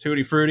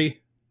 Tutti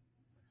Frutti.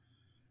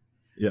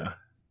 Yeah.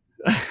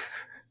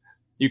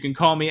 You Can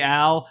Call Me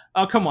Al.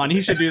 Oh, come on. He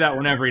should do that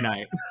one every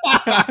night.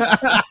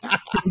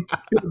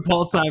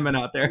 Paul Simon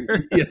out there.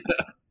 Yeah.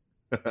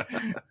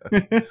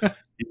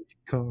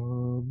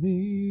 Call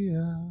me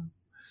Al.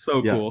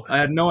 So cool. I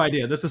had no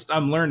idea.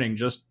 I'm learning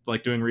just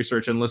like doing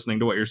research and listening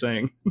to what you're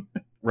saying.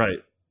 Right.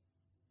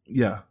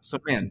 Yeah. So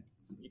man,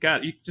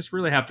 you just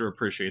really have to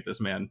appreciate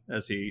this man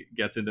as he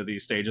gets into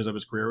these stages of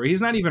his career where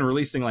he's not even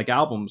releasing like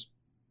albums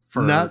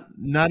for not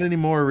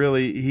anymore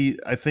really.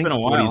 I think been a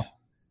while.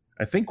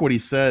 I think what he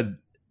said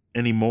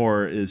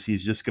anymore is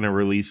he's just going to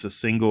release a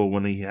single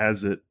when he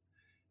has it,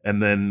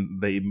 and then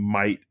they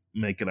might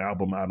make an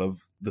album out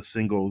of the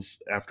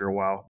singles after a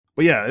while.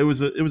 But yeah, it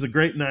was a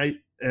great night,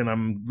 and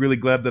I'm really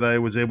glad that I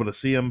was able to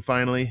see him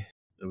finally.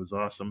 It was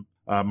awesome.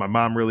 My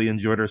mom really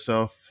enjoyed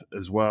herself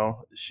as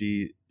well.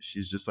 She's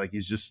just like,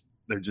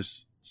 they're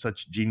just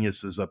such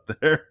geniuses up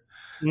there.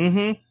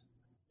 Mm-hmm.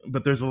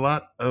 But there's a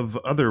lot of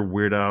other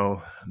Weird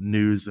Al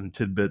news and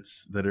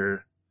tidbits that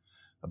are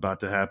about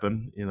to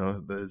happen.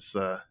 There's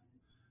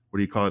what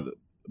do you call it?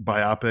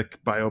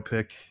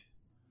 Biopic.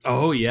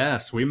 Oh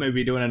yes, we may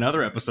be doing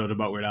another episode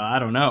about Weird Al. I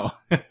don't know.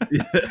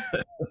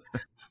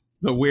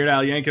 The Weird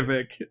Al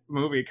Yankovic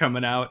movie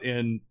coming out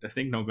in, I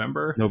think,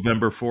 November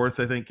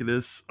 4th, I think it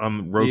is, on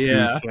the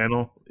Roku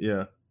channel.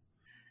 Yeah.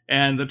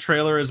 And the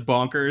trailer is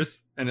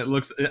bonkers, and it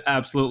looks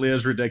absolutely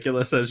as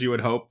ridiculous as you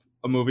would hope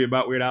a movie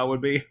about Weird Al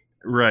would be.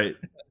 Right.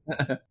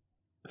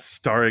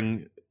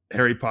 Starring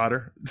Harry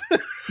Potter.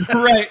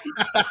 Right.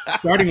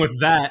 Starting with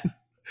that,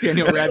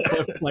 Daniel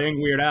Radcliffe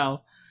playing Weird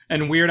Al,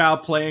 and Weird Al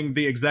playing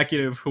the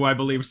executive who I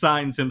believe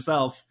signs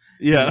himself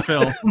in Yeah. the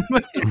film.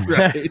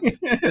 Right.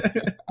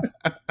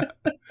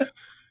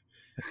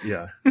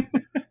 Yeah.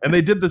 And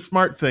they did the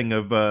smart thing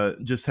of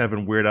just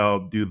having Weird Al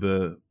do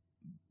the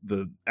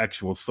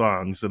actual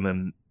songs and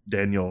then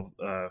Daniel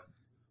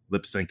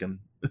lip syncing.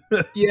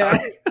 Yeah.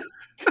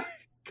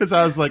 Because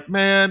I was like,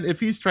 man, if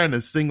he's trying to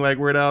sing like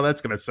Weird Al,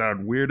 that's going to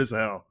sound weird as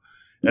hell.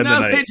 And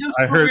no, then they just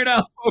I put heard, Weird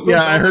Al's vocals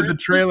yeah, I over heard it. the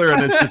trailer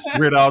and it's just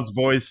Weird Al's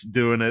voice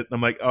doing it.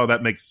 I'm like, oh,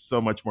 that makes so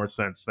much more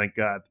sense. Thank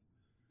God.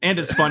 And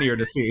it's funnier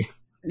to see.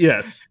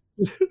 Yes.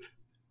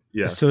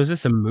 Yeah. So is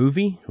this a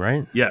movie,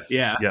 right? Yes.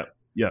 Yeah.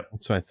 Yep.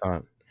 That's what I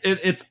thought.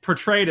 It's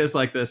portrayed as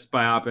like this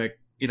biopic,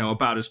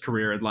 about his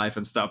career and life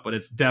and stuff, but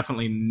it's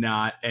definitely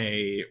not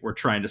we're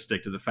trying to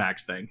stick to the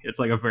facts thing. It's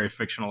like a very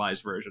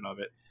fictionalized version of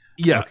it.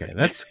 Yeah. Okay,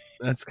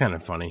 that's kind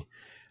of funny.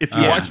 If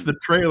you watch the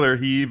trailer,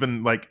 he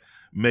even like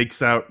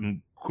makes out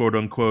and quote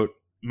unquote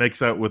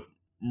makes out with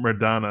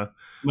Madonna.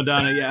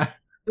 Yeah.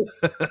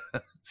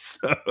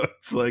 So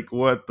it's like,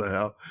 what the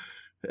hell?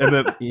 And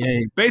then Yeah,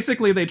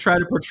 Basically, they try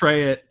to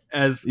portray it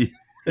as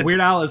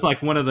Weird Al is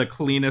like one of the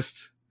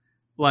cleanest,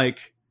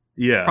 like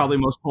probably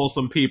most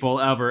wholesome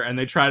people ever, and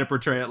they try to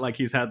portray it like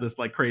he's had this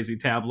like crazy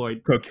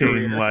tabloid cocaine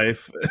career.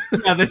 life.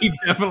 Yeah, that he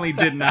definitely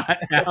did not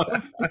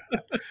have.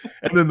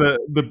 And then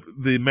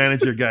the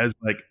manager guy's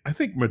like, I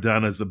think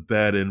Madonna's a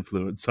bad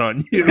influence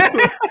on you.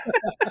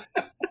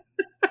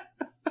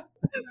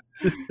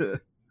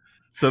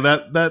 So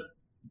that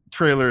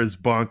trailer is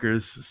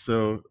bonkers.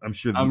 So I'm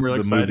sure I'm real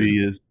the excited. movie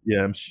is.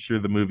 Yeah, I'm sure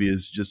the movie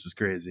is just as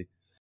crazy.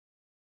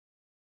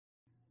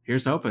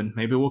 Here's hoping.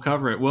 Maybe we'll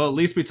cover it. We'll at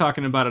least be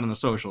talking about it on the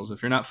socials.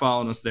 If you're not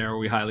following us there,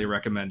 we highly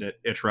recommend it.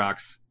 Itch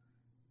Rocks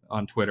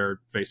on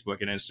Twitter, Facebook,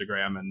 and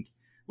Instagram. And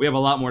we have a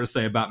lot more to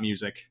say about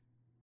music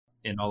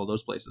in all of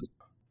those places.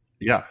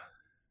 Yeah.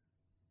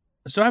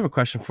 So I have a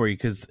question for you,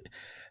 because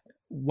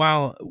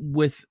while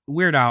with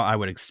Weird Al, I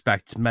would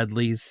expect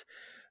medleys,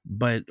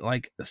 but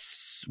like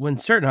when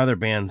certain other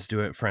bands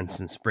do it, for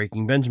instance,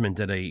 Breaking Benjamin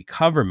did a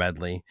cover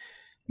medley.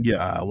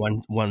 Yeah.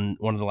 One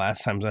of the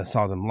last times I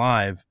saw them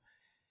live,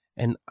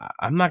 and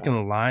I'm not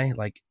gonna lie,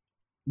 like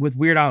with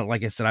Weird Al,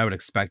 like I said, I would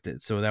expect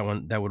it, so that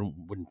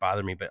wouldn't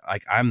bother me. But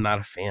like, I'm not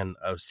a fan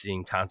of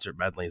seeing concert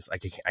medleys.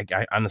 Like,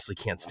 I honestly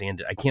can't stand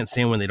it. I can't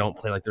stand when they don't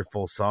play like their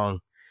full song.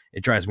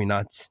 It drives me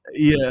nuts.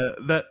 Yeah,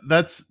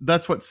 that's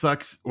what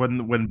sucks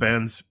when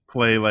bands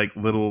play like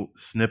little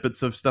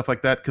snippets of stuff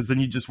like that, because then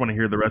you just want to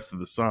hear the rest of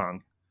the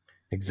song.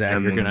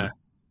 Exactly.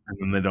 And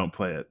then they don't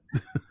play it.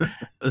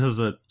 This is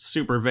a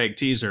super vague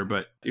teaser,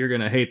 but you're going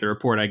to hate the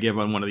report I give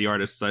on one of the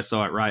artists I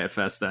saw at Riot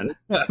Fest then.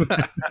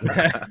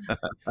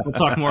 We'll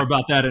talk more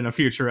about that in a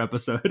future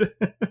episode.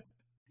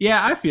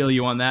 Yeah, I feel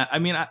you on that. I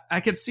mean, I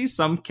could see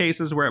some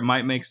cases where it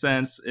might make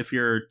sense if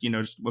you're,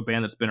 just a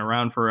band that's been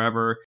around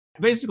forever.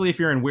 Basically, if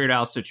you're in Weird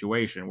Al's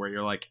situation where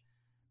you're like,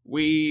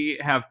 we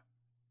have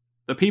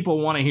the people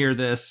want to hear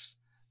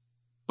this,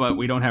 but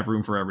we don't have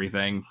room for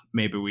everything.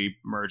 Maybe we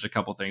merge a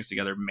couple things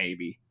together.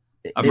 Maybe.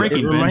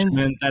 Breaking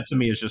Benjamin, that to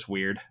me is just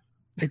weird.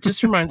 It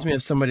just reminds me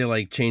of somebody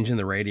like changing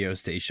the radio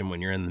station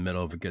when you're in the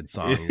middle of a good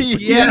song.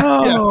 Yeah.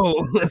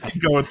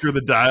 Like, Going through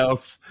the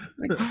dials.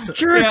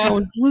 Jerk, I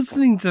was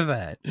listening to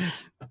that.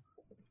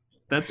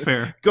 That's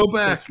fair. Go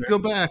back.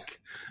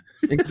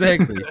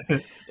 Exactly.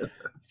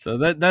 So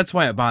that's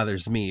why it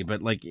bothers me.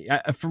 But like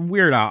for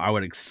Weird Al, I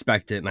would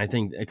expect it, and I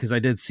think because I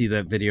did see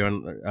that video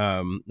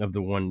of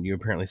the one you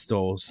apparently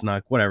stole,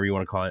 snuck, whatever you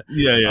want to call it.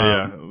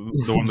 Yeah.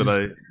 The one that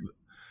I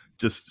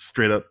just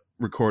straight up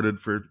recorded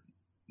for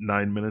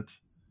 9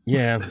 minutes.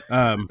 Yeah.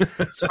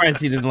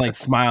 Surprised he didn't like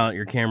smile at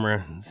your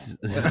camera,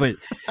 but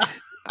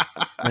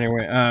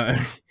anyway.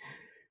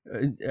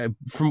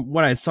 From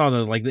what I saw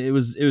though, like it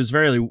was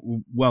very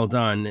well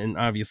done, and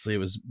obviously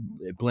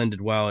it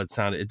blended well. It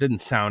didn't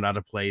sound out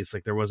of place.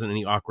 Like there wasn't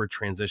any awkward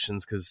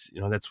transitions, because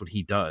that's what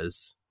he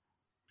does.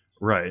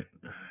 Right.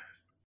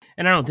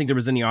 And I don't think there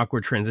was any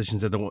awkward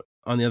transitions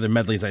on the other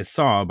medleys I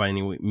saw by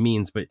any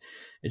means, but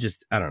it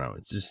just, I don't know.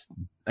 It's just,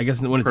 I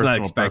guess when it's Personal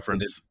not expected,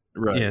 preference.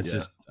 Right. Yeah, it's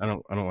just, I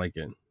don't like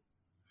it.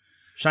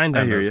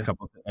 Shinedown does a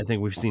couple. I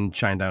think we've seen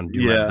Shinedown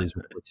do medleys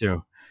before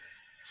too.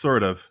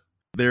 Sort of.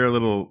 They're a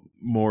little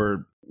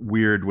more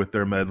weird with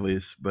their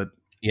medleys, but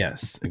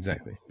yes,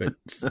 exactly. But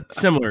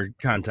similar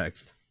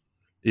context.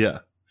 Yeah.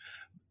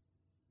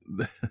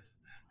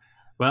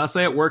 Well, I'll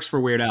say it works for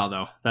Weird Al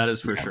though. That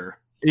is for sure.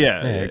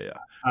 Yeah.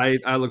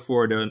 I look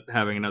forward to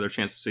having another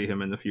chance to see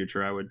him in the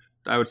future.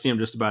 I would see him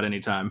just about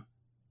any time.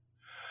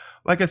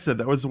 Like I said,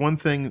 that was one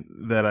thing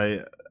that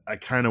I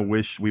kind of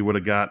wish we would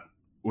have got,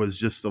 was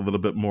just a little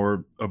bit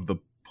more of the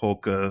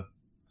polka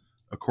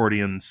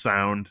accordion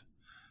sound.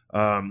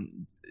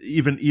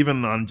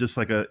 Even on just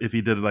like if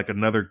he did like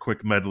another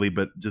quick medley,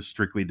 but just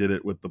strictly did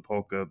it with the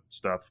polka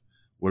stuff,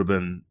 would have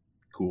been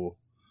cool.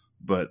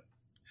 But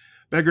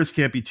beggars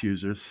can't be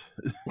choosers.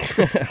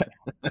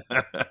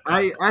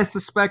 I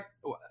suspect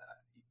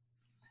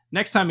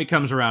Next time he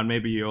comes around,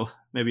 maybe you'll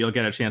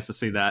get a chance to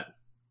see that.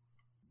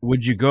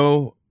 Would you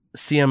go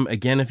see him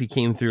again if he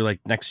came through like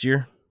next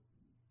year?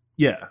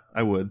 Yeah,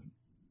 I would.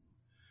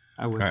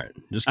 I would. All right,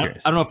 just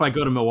curious. I don't know if I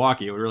go to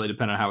Milwaukee. It would really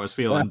depend on how I was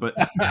feeling, but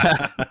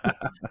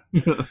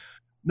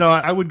No,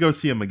 I would go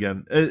see him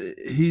again.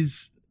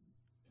 It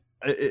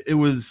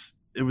was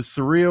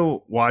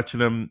surreal watching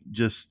him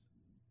just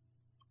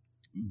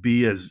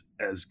be as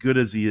good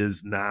as he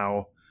is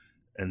now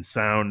and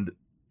sound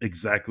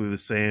exactly the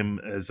same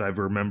as I've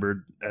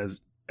remembered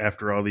as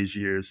after all these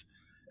years.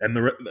 And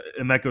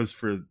that goes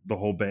for the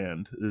whole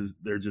band.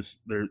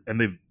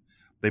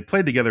 They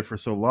played together for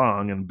so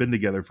long and been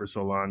together for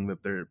so long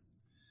that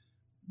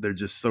they're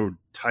just so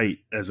tight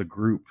as a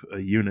group, a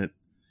unit.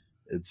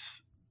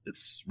 It's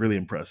really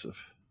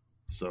impressive.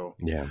 So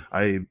Yeah.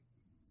 I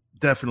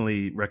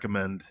definitely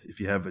recommend, if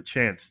you have a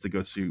chance to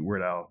go see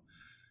Weird Al,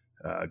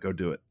 go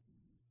do it.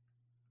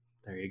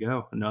 there you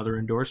go. Another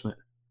endorsement.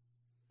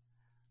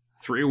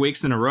 3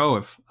 weeks in a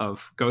row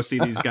of go see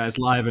these guys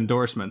live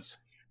endorsements.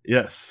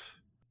 Yes.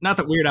 Not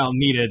that Weird Al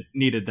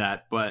needed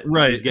that, but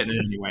Right. he's getting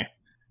it anyway.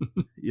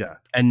 Yeah.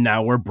 And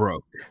now we're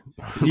broke.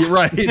 You're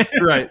right.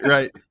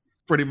 Right.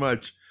 Pretty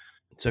much.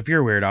 So if you're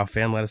a Weird Al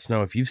fan, let us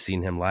know if you've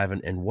seen him live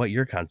and what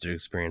your concert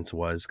experience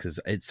was, because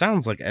it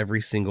sounds like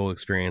every single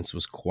experience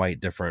was quite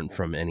different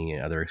from any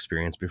other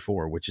experience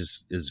before, which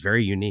is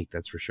very unique,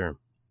 that's for sure.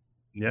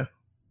 Yeah.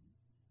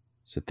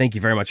 So thank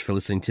you very much for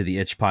listening to the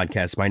Itch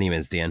Podcast. My name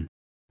is Dan.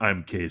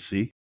 I'm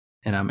Casey.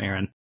 And I'm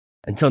Aaron.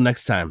 Until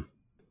next time,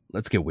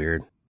 let's get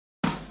weird.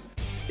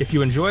 If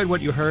you enjoyed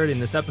what you heard in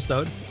this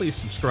episode, please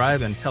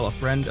subscribe and tell a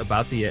friend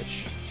about The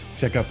Itch.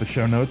 Check out the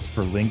show notes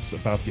for links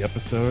about the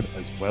episode,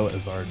 as well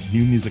as our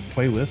new music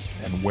playlist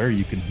and where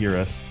you can hear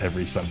us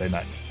every Sunday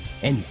night.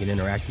 And you can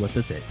interact with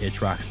us at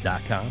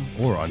itchrocks.com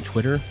or on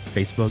Twitter,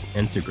 Facebook,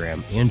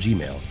 Instagram, and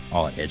Gmail,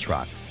 all at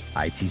itchrocks,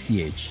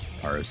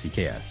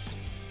 ITCHROCKS.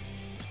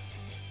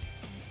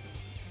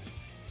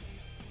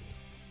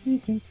 You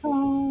can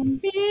call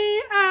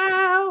me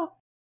out.